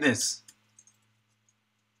behind this?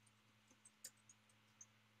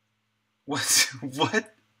 What?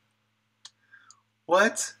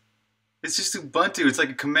 What? It's just Ubuntu. It's like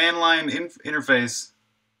a command line interface.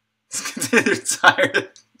 They're tired.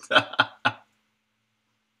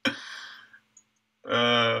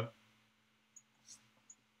 uh,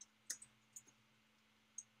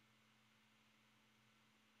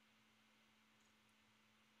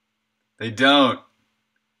 they don't.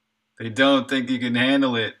 They don't think you can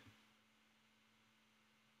handle it.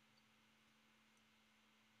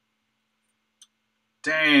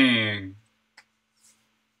 Dang.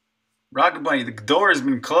 Rocket Bunny, the door has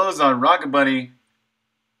been closed on Rocket Bunny.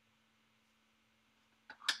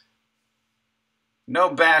 No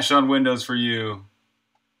bash on Windows for you.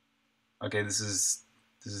 Okay, this is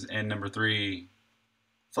end number 3.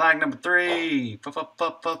 Flag number 3.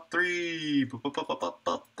 Three.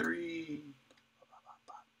 3.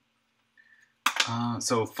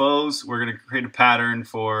 So foes, we're gonna create a pattern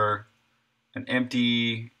for an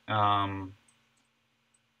empty,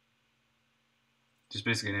 just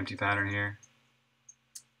basically an empty pattern here.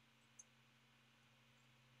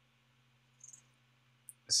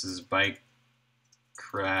 This is bike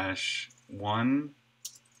crash 1.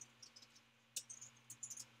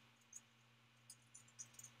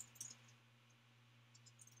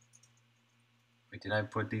 Wait, did I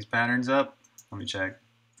put these patterns up? Let me check.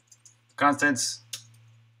 Constants.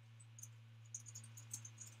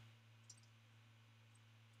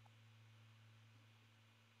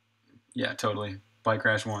 Yeah, totally. Bike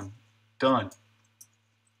crash 1. Done.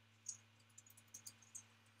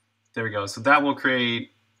 There we go. So that will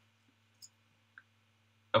create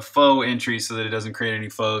a faux entry so that it doesn't create any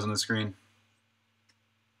foes on the screen.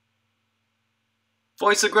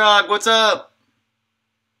 Voice of Grog, what's up?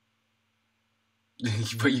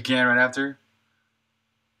 But you can right after?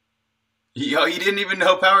 Yo, you didn't even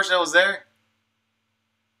know PowerShell was there?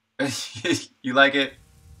 You like it?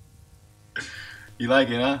 You like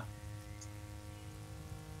it, huh?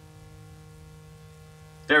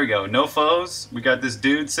 There we go. No foes. We got this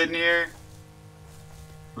dude sitting here.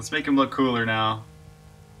 Let's make him look cooler now.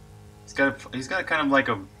 He's got kind of like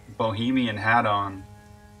a bohemian hat on.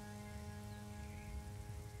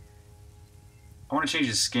 I want to change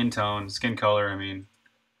his skin tone, skin color, I mean.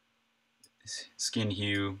 Skin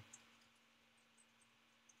hue.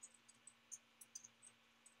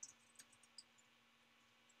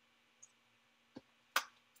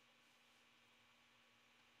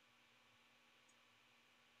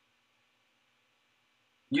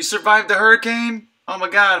 You survived the hurricane? Oh my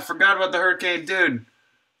god, I forgot about the hurricane, dude.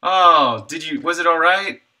 Oh, was it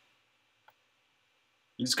alright?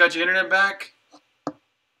 You just got your internet back?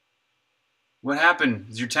 What happened?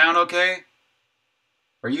 Is your town okay?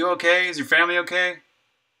 Are you okay? Is your family okay?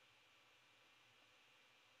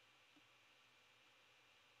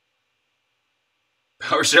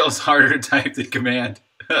 PowerShell is harder to type than command.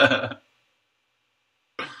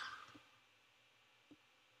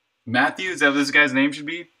 Matthew, is that what this guy's name should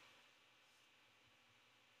be?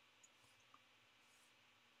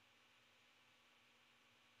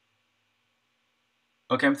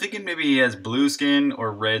 Okay, I'm thinking maybe he has blue skin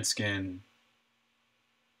or red skin.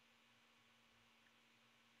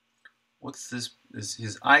 What's this?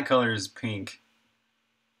 His eye color is pink.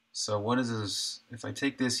 So what is this? If I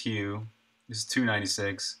take this hue, this is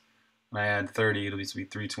 296, and I add 30, it'll be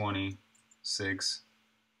 326.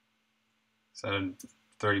 So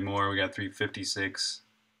 30 more, we got 356.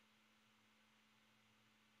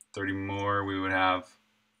 30 more, we would have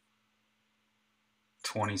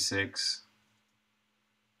 26.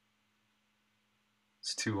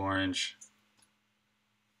 It's 2 orange.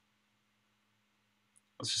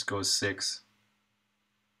 Let's just go with 6.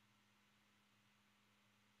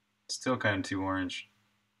 Still kind of 2 orange.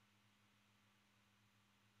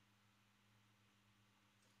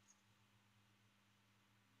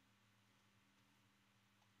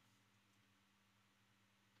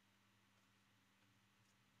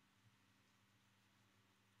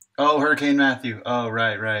 Oh, Hurricane Matthew. Oh,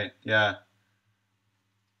 right. Yeah.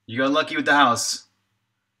 You got lucky with the house.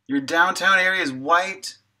 Your downtown area is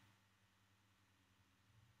white?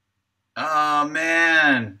 Oh,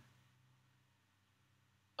 man.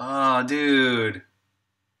 Oh, dude.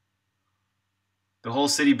 The whole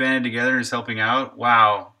city banded together and is helping out?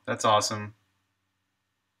 Wow. That's awesome.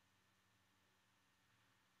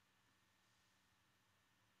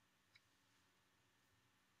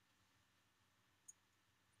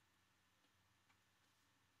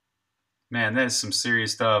 Man, that is some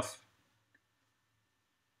serious stuff.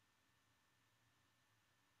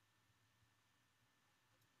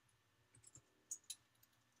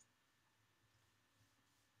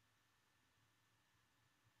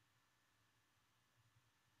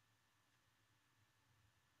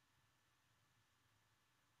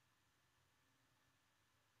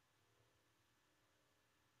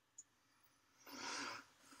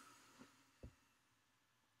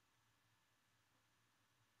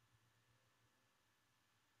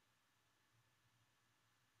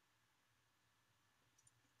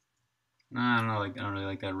 I don't know, I don't really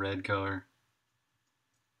like that red color.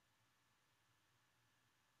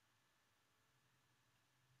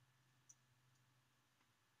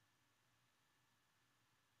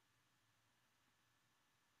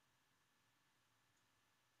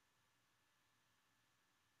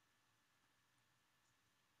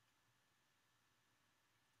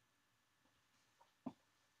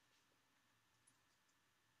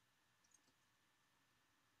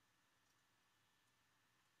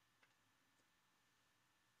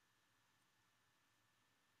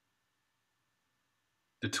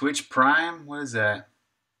 The Twitch Prime? What is that?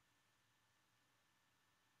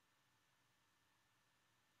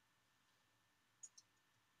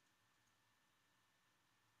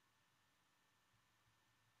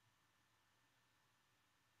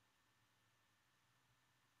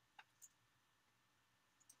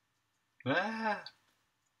 Ah.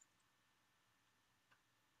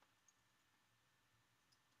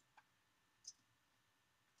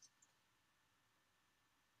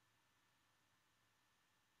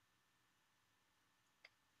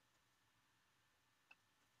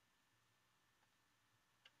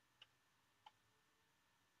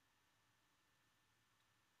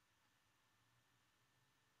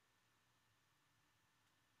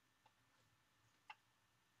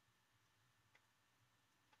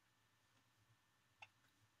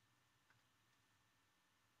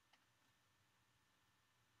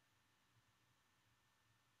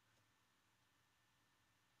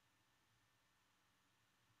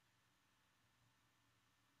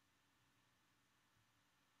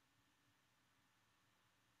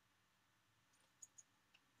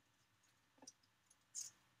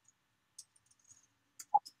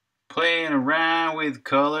 Playing around with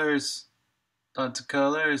colors. Lots of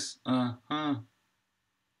colors. Uh-huh.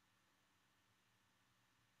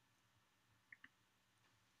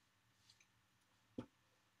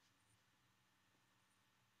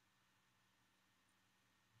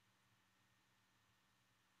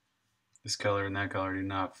 This color and that color do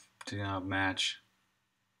not match.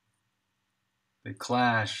 They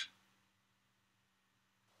clash.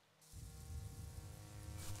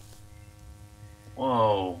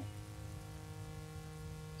 Whoa.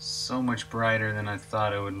 So much brighter than I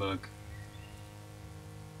thought it would look.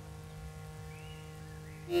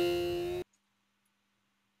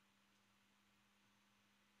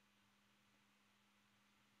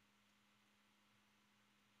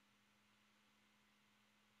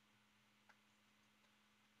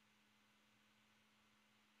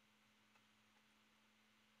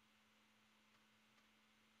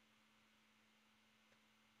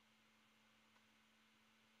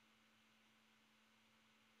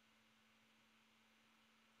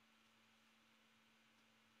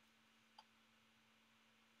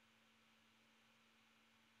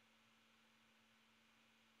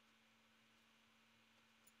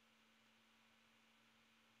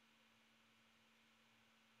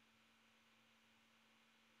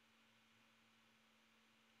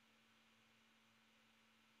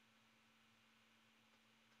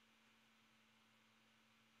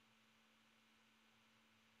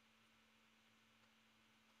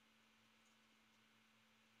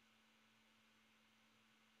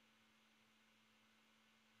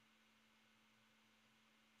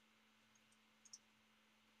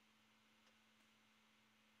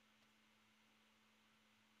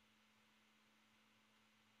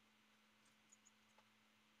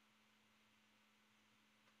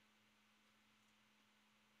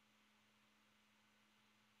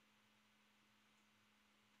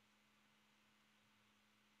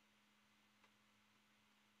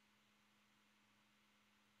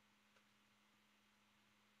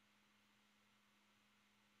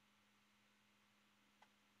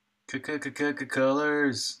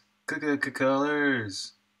 Colors.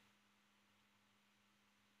 Colors.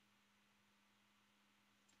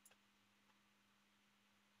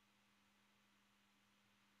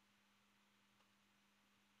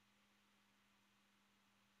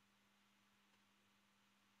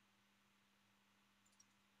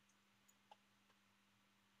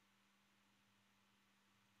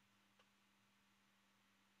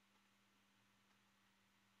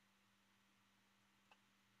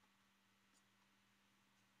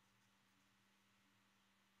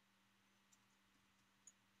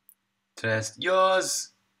 Test yours.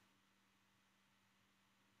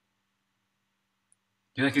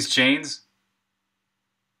 You like his chains?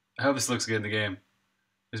 I hope this looks good in the game.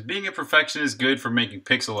 Is being a perfectionist good for making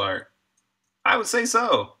pixel art? I would say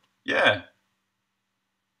so. Yeah.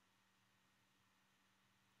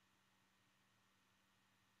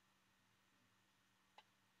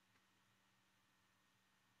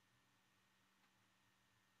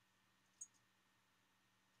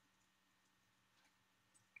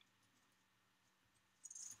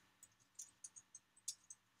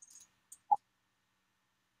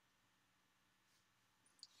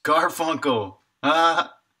 Garfunkel.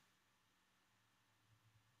 Ah.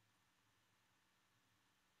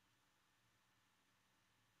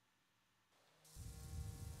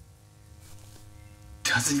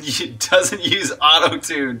 Doesn't use auto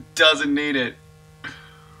tune. Doesn't need it.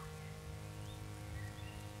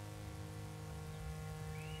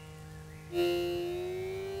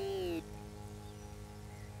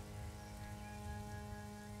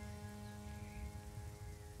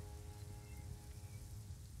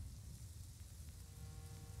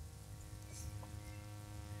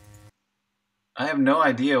 I have no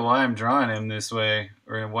idea why I'm drawing him this way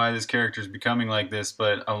or why this character's becoming like this,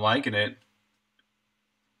 but I'm liking it.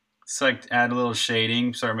 It's like add a little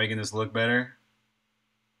shading, start making this look better.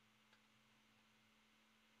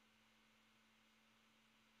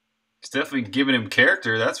 It's definitely giving him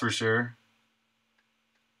character, that's for sure.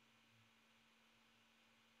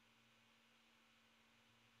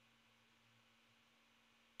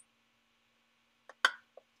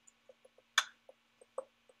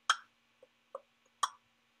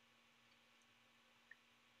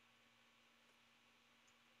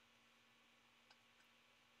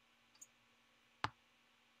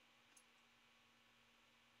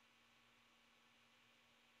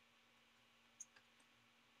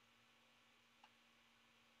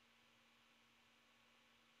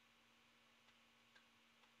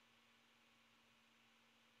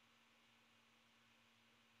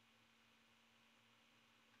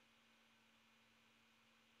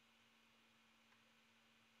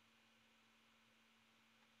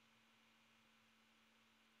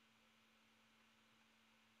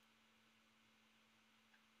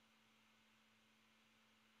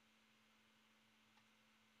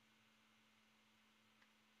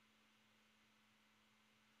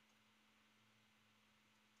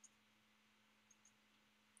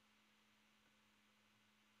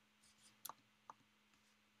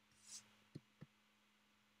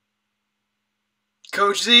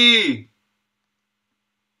 Coach Z! Can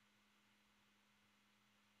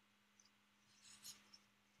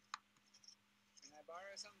I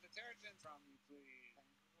borrow some detergent from you, please?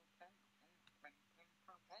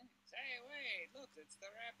 Say, wait, look, it's the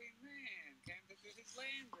rapping man. Came to do his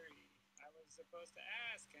laundry. I was supposed to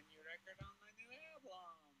ask, can you record on my new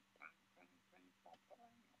album? I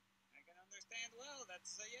can understand well,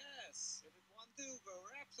 that's a yes. If it won't do, go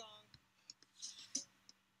rap song.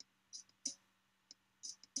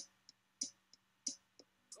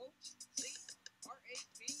 Coach Z,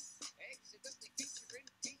 R-A-P, accidentally featuring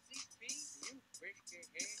PCP. You fish your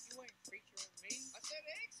head, you ain't featuring me. I said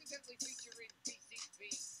accidentally featuring PCP.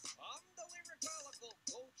 I'm the lyrical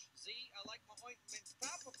Coach Z. I like my ointments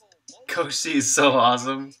topical. Coach Z is so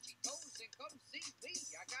awesome. Come see me.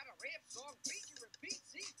 I got a rap song featuring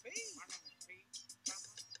PCP. My name is P.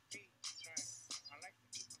 P. I like to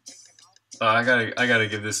keep taking off. I gotta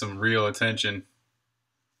give this some real attention.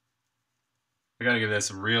 I gotta give that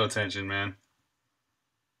some real attention, man.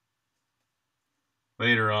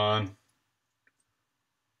 Later on.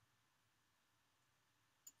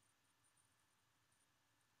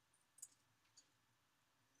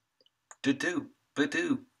 Do-do,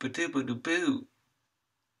 ba-do, ba-do, ba-do, boo.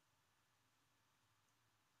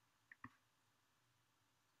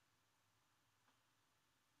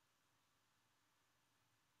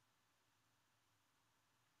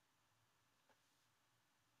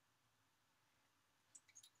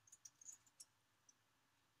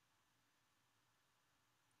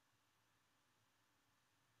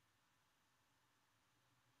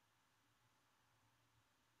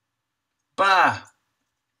 Bah!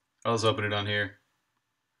 I'll just open it on here.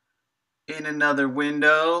 In another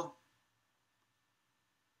window.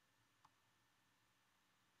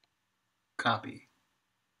 Copy.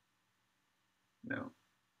 No.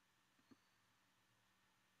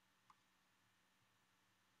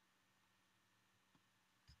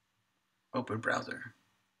 Open browser.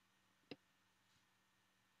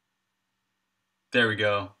 There we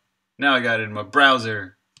go. Now I got it in my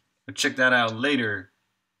browser. I'll check that out later.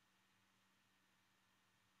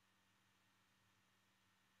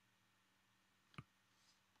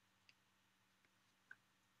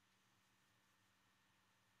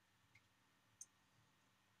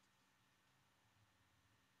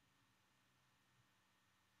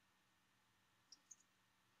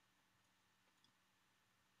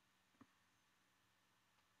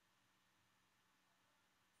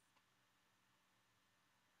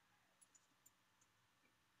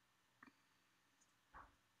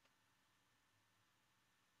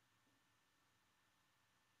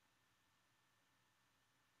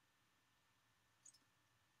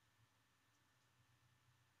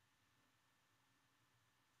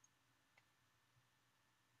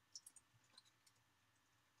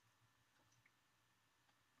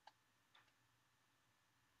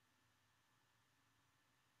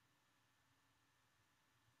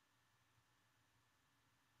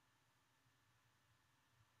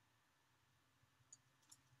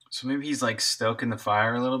 So maybe he's like stoking the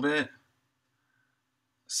fire a little bit.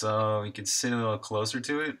 So he could sit a little closer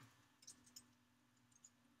to it.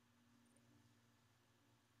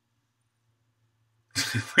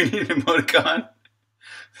 We need an emoticon.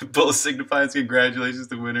 Both signifies congratulations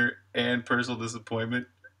to winner and personal disappointment.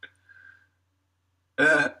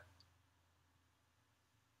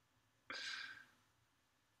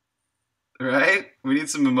 Right? We need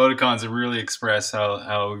some emoticons that really express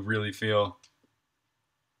how we really feel.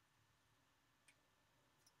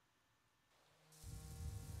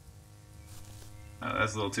 Oh,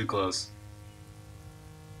 that's a little too close.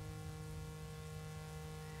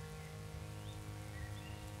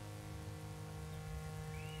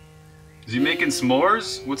 Is he making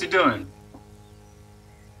s'mores? What's he doing?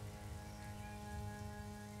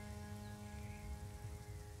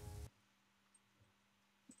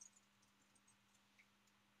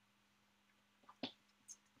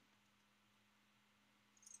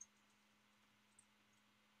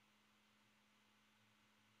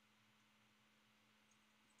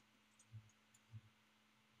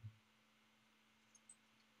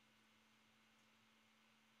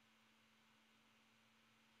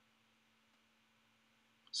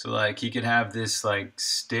 So like he could have this like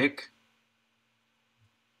stick.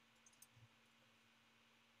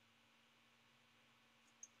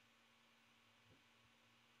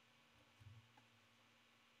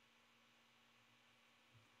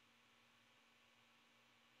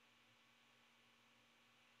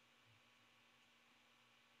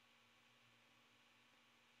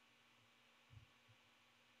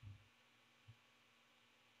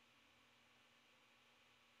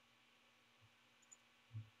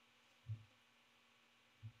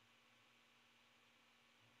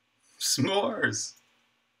 S'mores.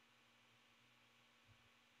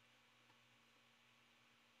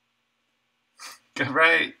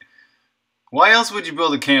 Right. Why else would you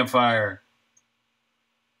build a campfire?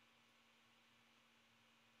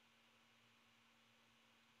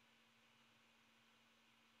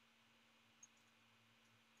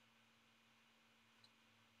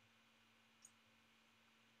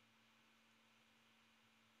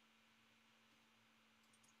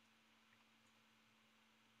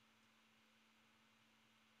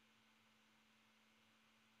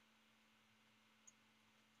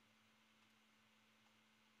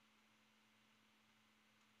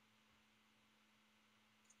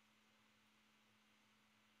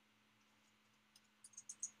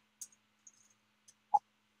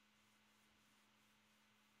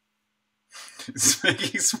 It's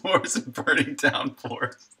making s'mores and burning down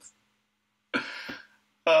forests.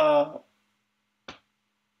 Uh,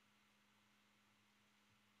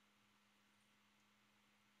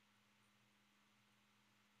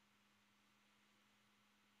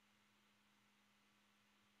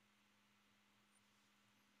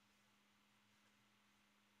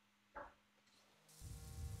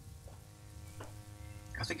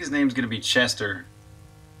 I think his name's gonna be Chester.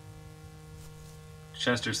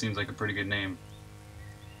 Chester seems like a pretty good name.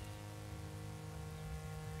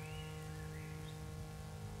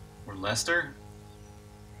 Or Lester?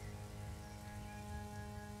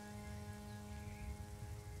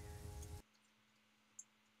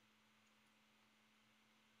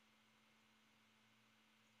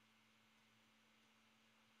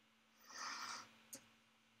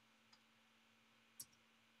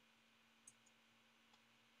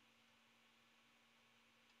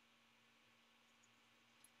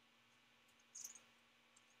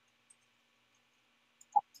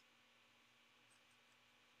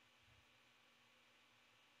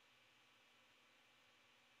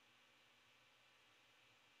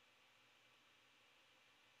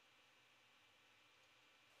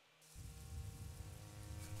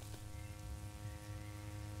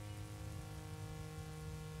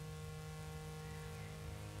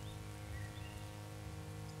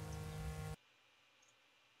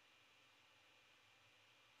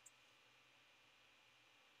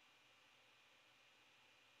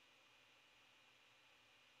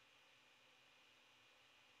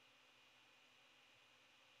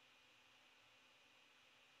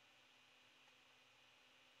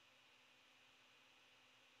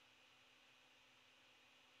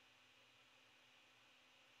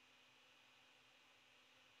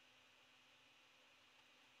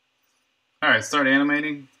 Alright, start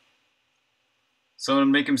animating. So I'm going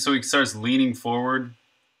to make him so he starts leaning forward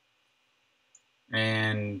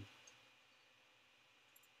and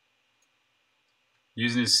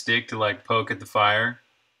using his stick to like poke at the fire.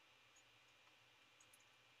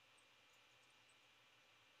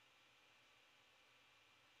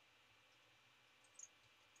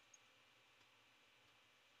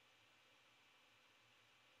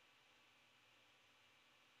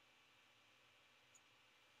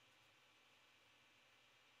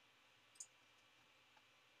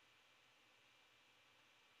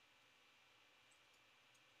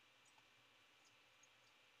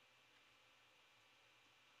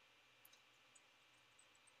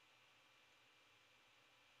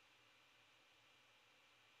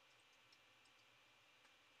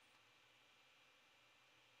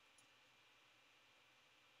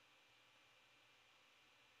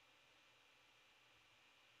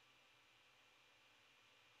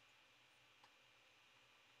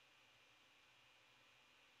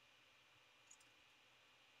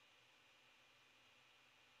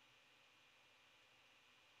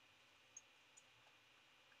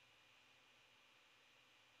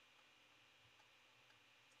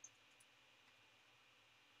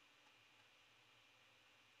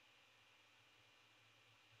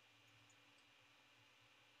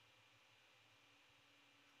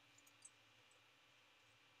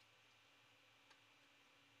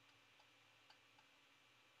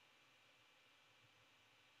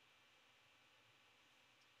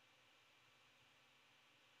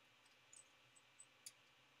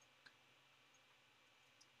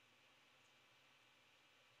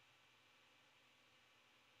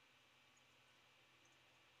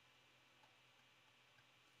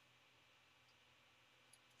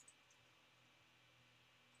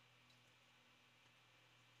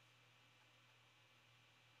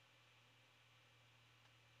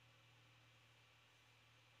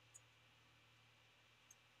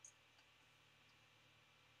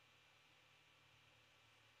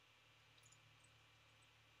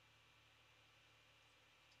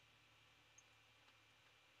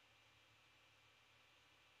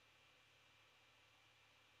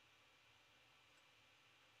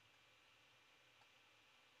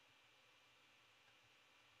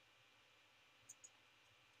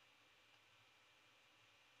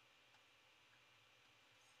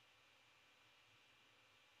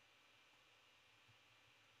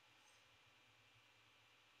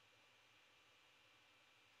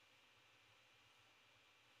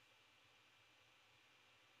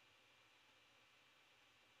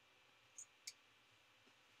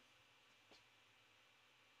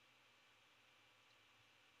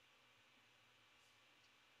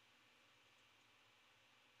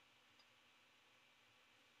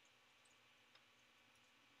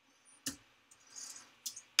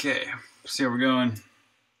 Okay, see how we're going.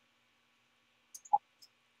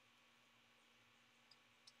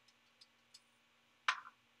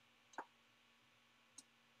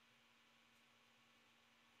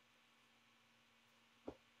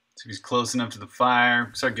 So he's close enough to the fire.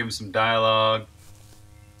 Start giving some dialogue.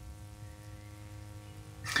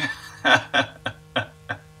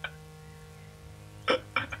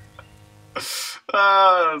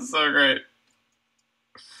 Oh, that's so great.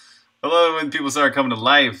 I love it when people start coming to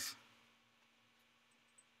life.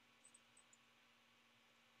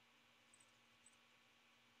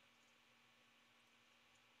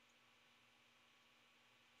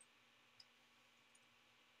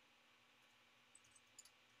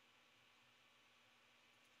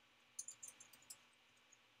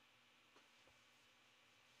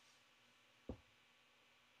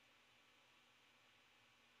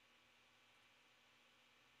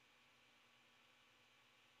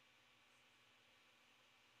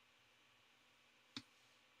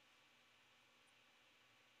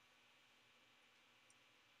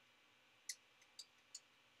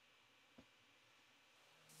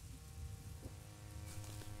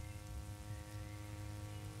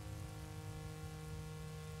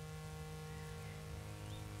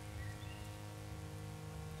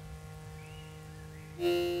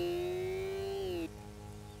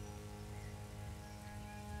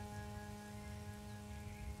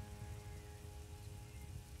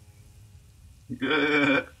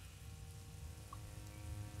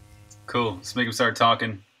 Cool. Let's make him start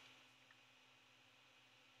talking.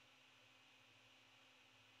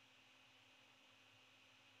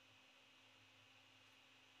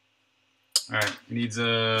 All right. Needs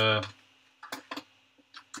a.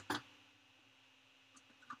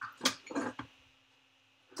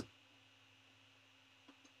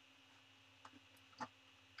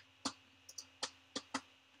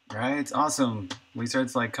 Right? It's awesome. When he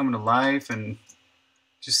starts like coming to life, and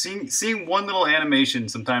just seeing one little animation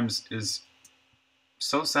sometimes is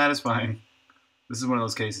so satisfying. This is one of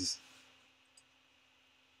those cases.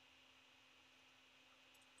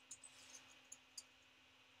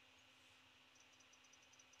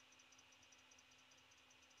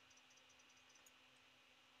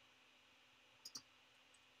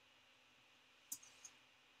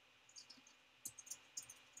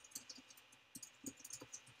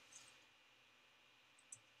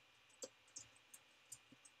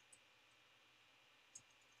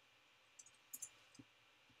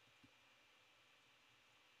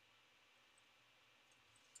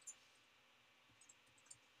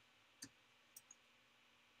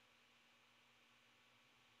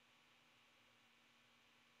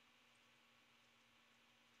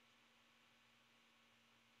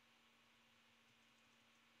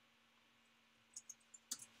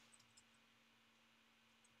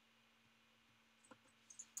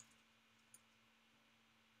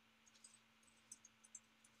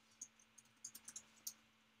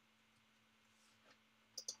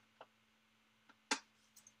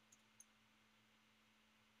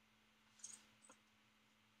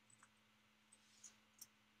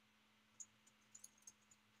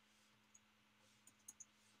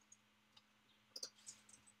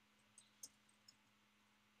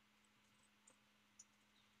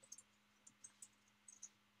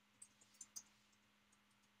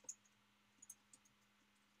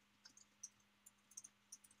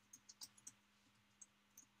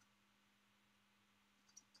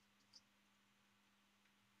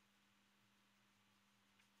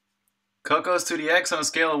 Coco's 2DX on a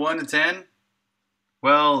scale of 1 to 10?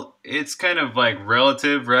 Well, it's kind of like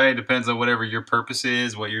relative, right? It depends on whatever your purpose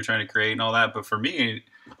is, what you're trying to create, and all that. But for me,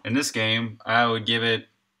 in this game, I would give it.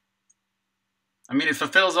 I mean, it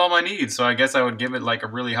fulfills all my needs, so I guess I would give it like a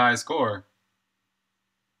really high score.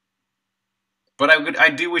 But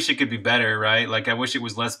I do wish it could be better, right? Like I wish it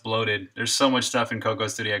was less bloated. There's so much stuff in Coco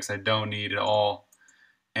Studio X I don't need at all,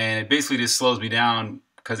 and it basically just slows me down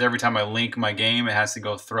because every time I link my game, it has to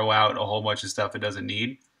go throw out a whole bunch of stuff it doesn't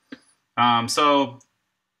need. So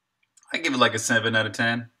I give it like a 7 out of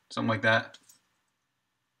 10, something like that.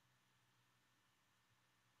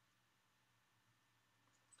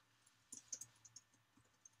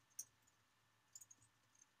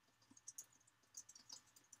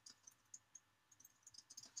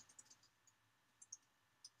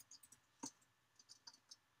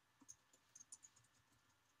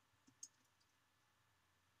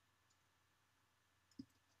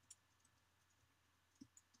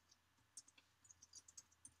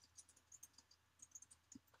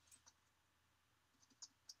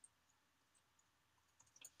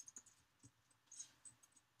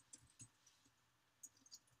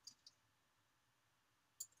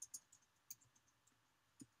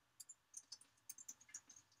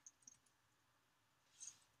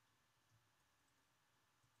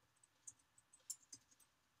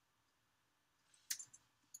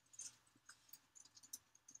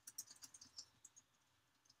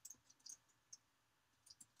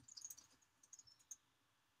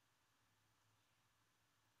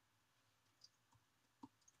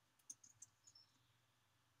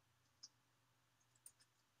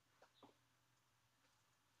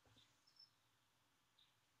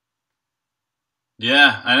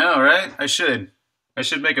 Yeah, I know, right? I should. I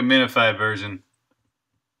should make a minified version.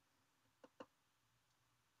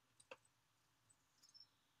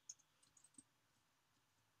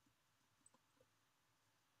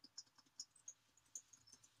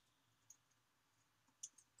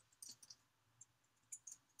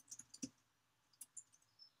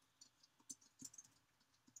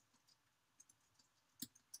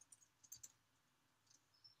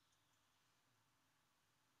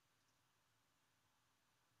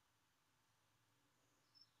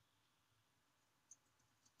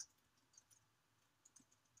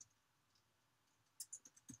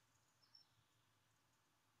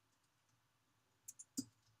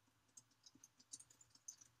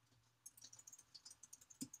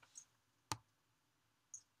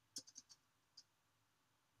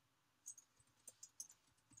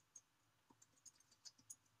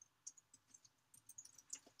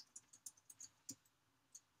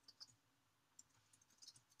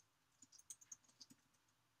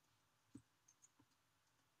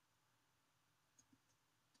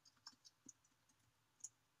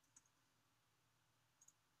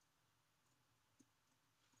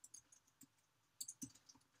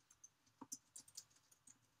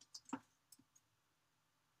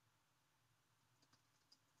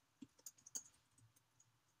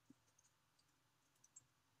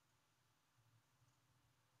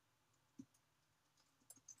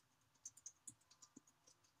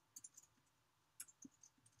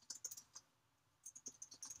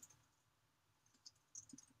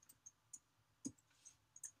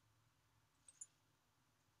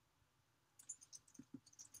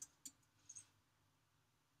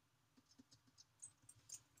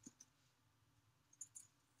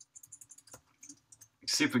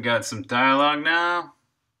 See if we got some dialogue now.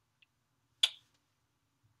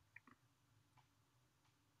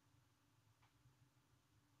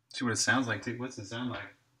 See what it sounds like, too. What's it sound like?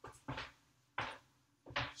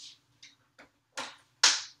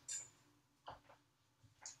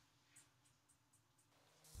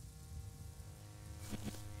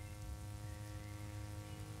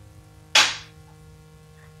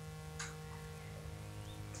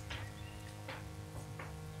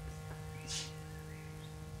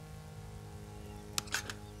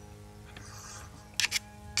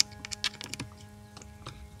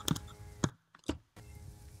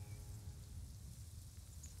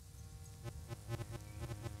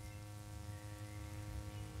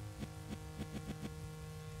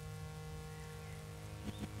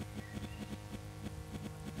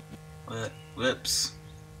 Whoops.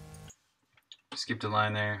 Skipped a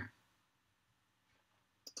line there.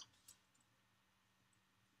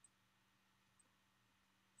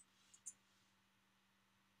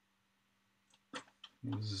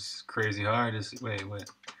 This is crazy hard. Wait. Let's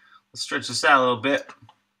stretch this out a little bit.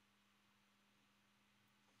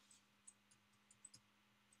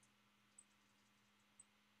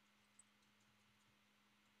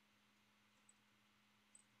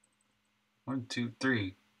 One, two,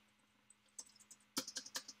 three.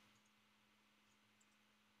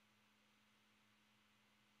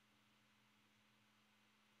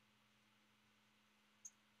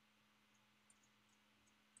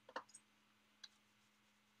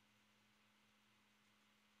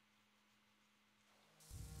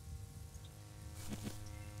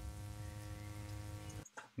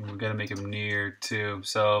 We gotta make them near too.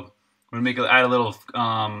 So I'm gonna add a little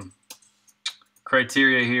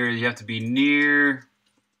criteria here. You have to be near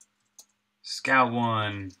Scout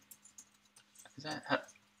 1. Is that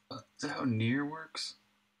how near works?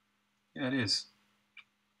 Yeah, it is.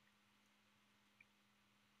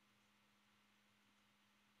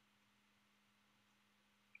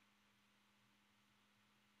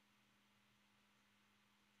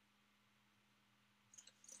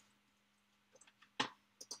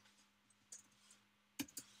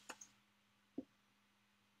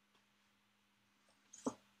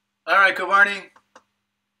 All right, Kovarni.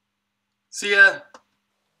 See ya.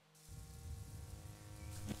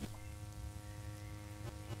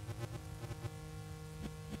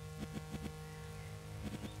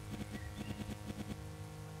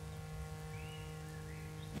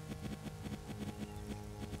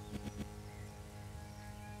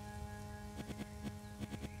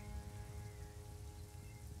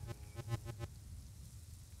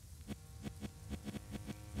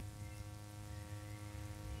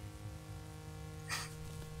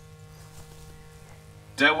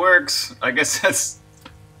 That works. I guess that's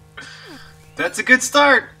a good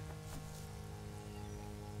start.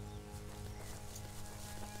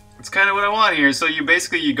 That's kind of what I want here. So you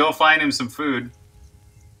go find him some food.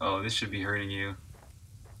 Oh, this should be hurting you.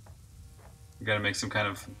 We gotta make some kind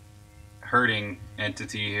of hurting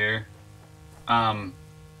entity here.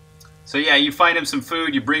 So yeah, you find him some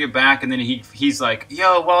food, you bring it back, and then he's like,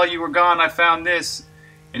 "Yo, while you were gone, I found this,"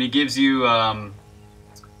 and he gives you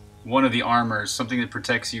one of the armors, something that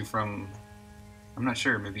protects you from, I'm not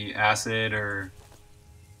sure, maybe acid or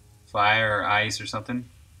fire or ice or something.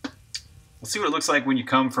 We'll see what it looks like when you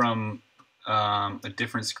come from a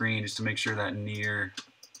different screen, just to make sure that near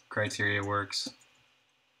criteria works.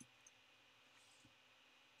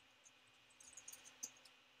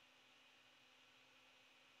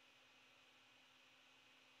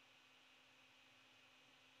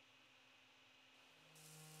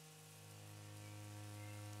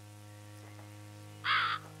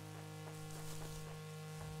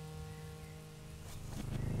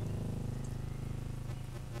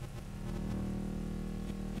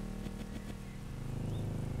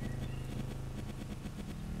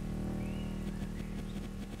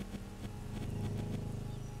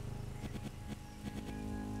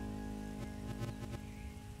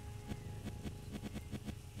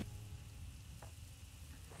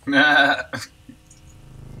 I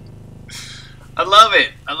love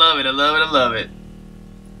it. I love it. I love it. I love it.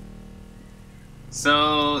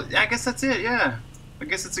 So yeah, I guess that's it. Yeah, I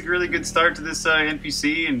guess it's a really good start to this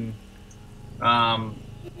NPC, and I'll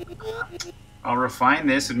refine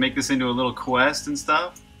this and make this into a little quest and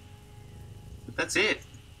stuff. But that's it.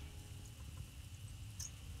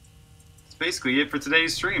 That's basically it for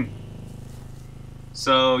today's stream.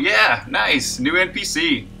 So yeah, nice new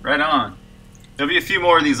NPC. Right on. There'll be a few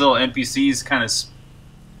more of these little NPCs kind of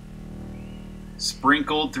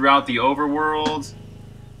sprinkled throughout the overworld.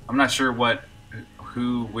 I'm not sure which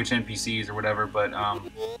NPCs or whatever, but I'll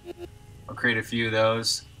create a few of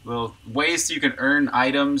those. little ways you can earn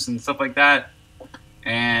items and stuff like that.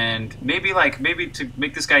 And maybe to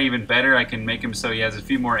make this guy even better, I can make him so he has a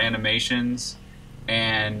few more animations,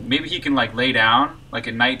 and maybe he can like lay down, like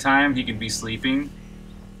at nighttime he can be sleeping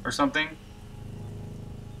or something.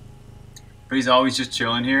 But he's always just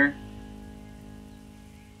chilling here.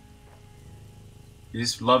 He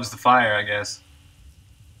just loves the fire, I guess.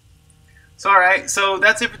 So alright, so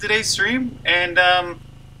that's it for today's stream, and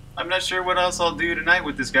I'm not sure what else I'll do tonight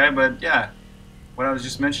with this guy, but yeah, what I was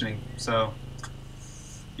just mentioning. So,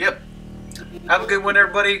 yep. Have a good one,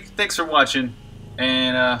 everybody. Thanks for watching,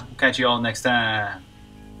 and catch you all next time.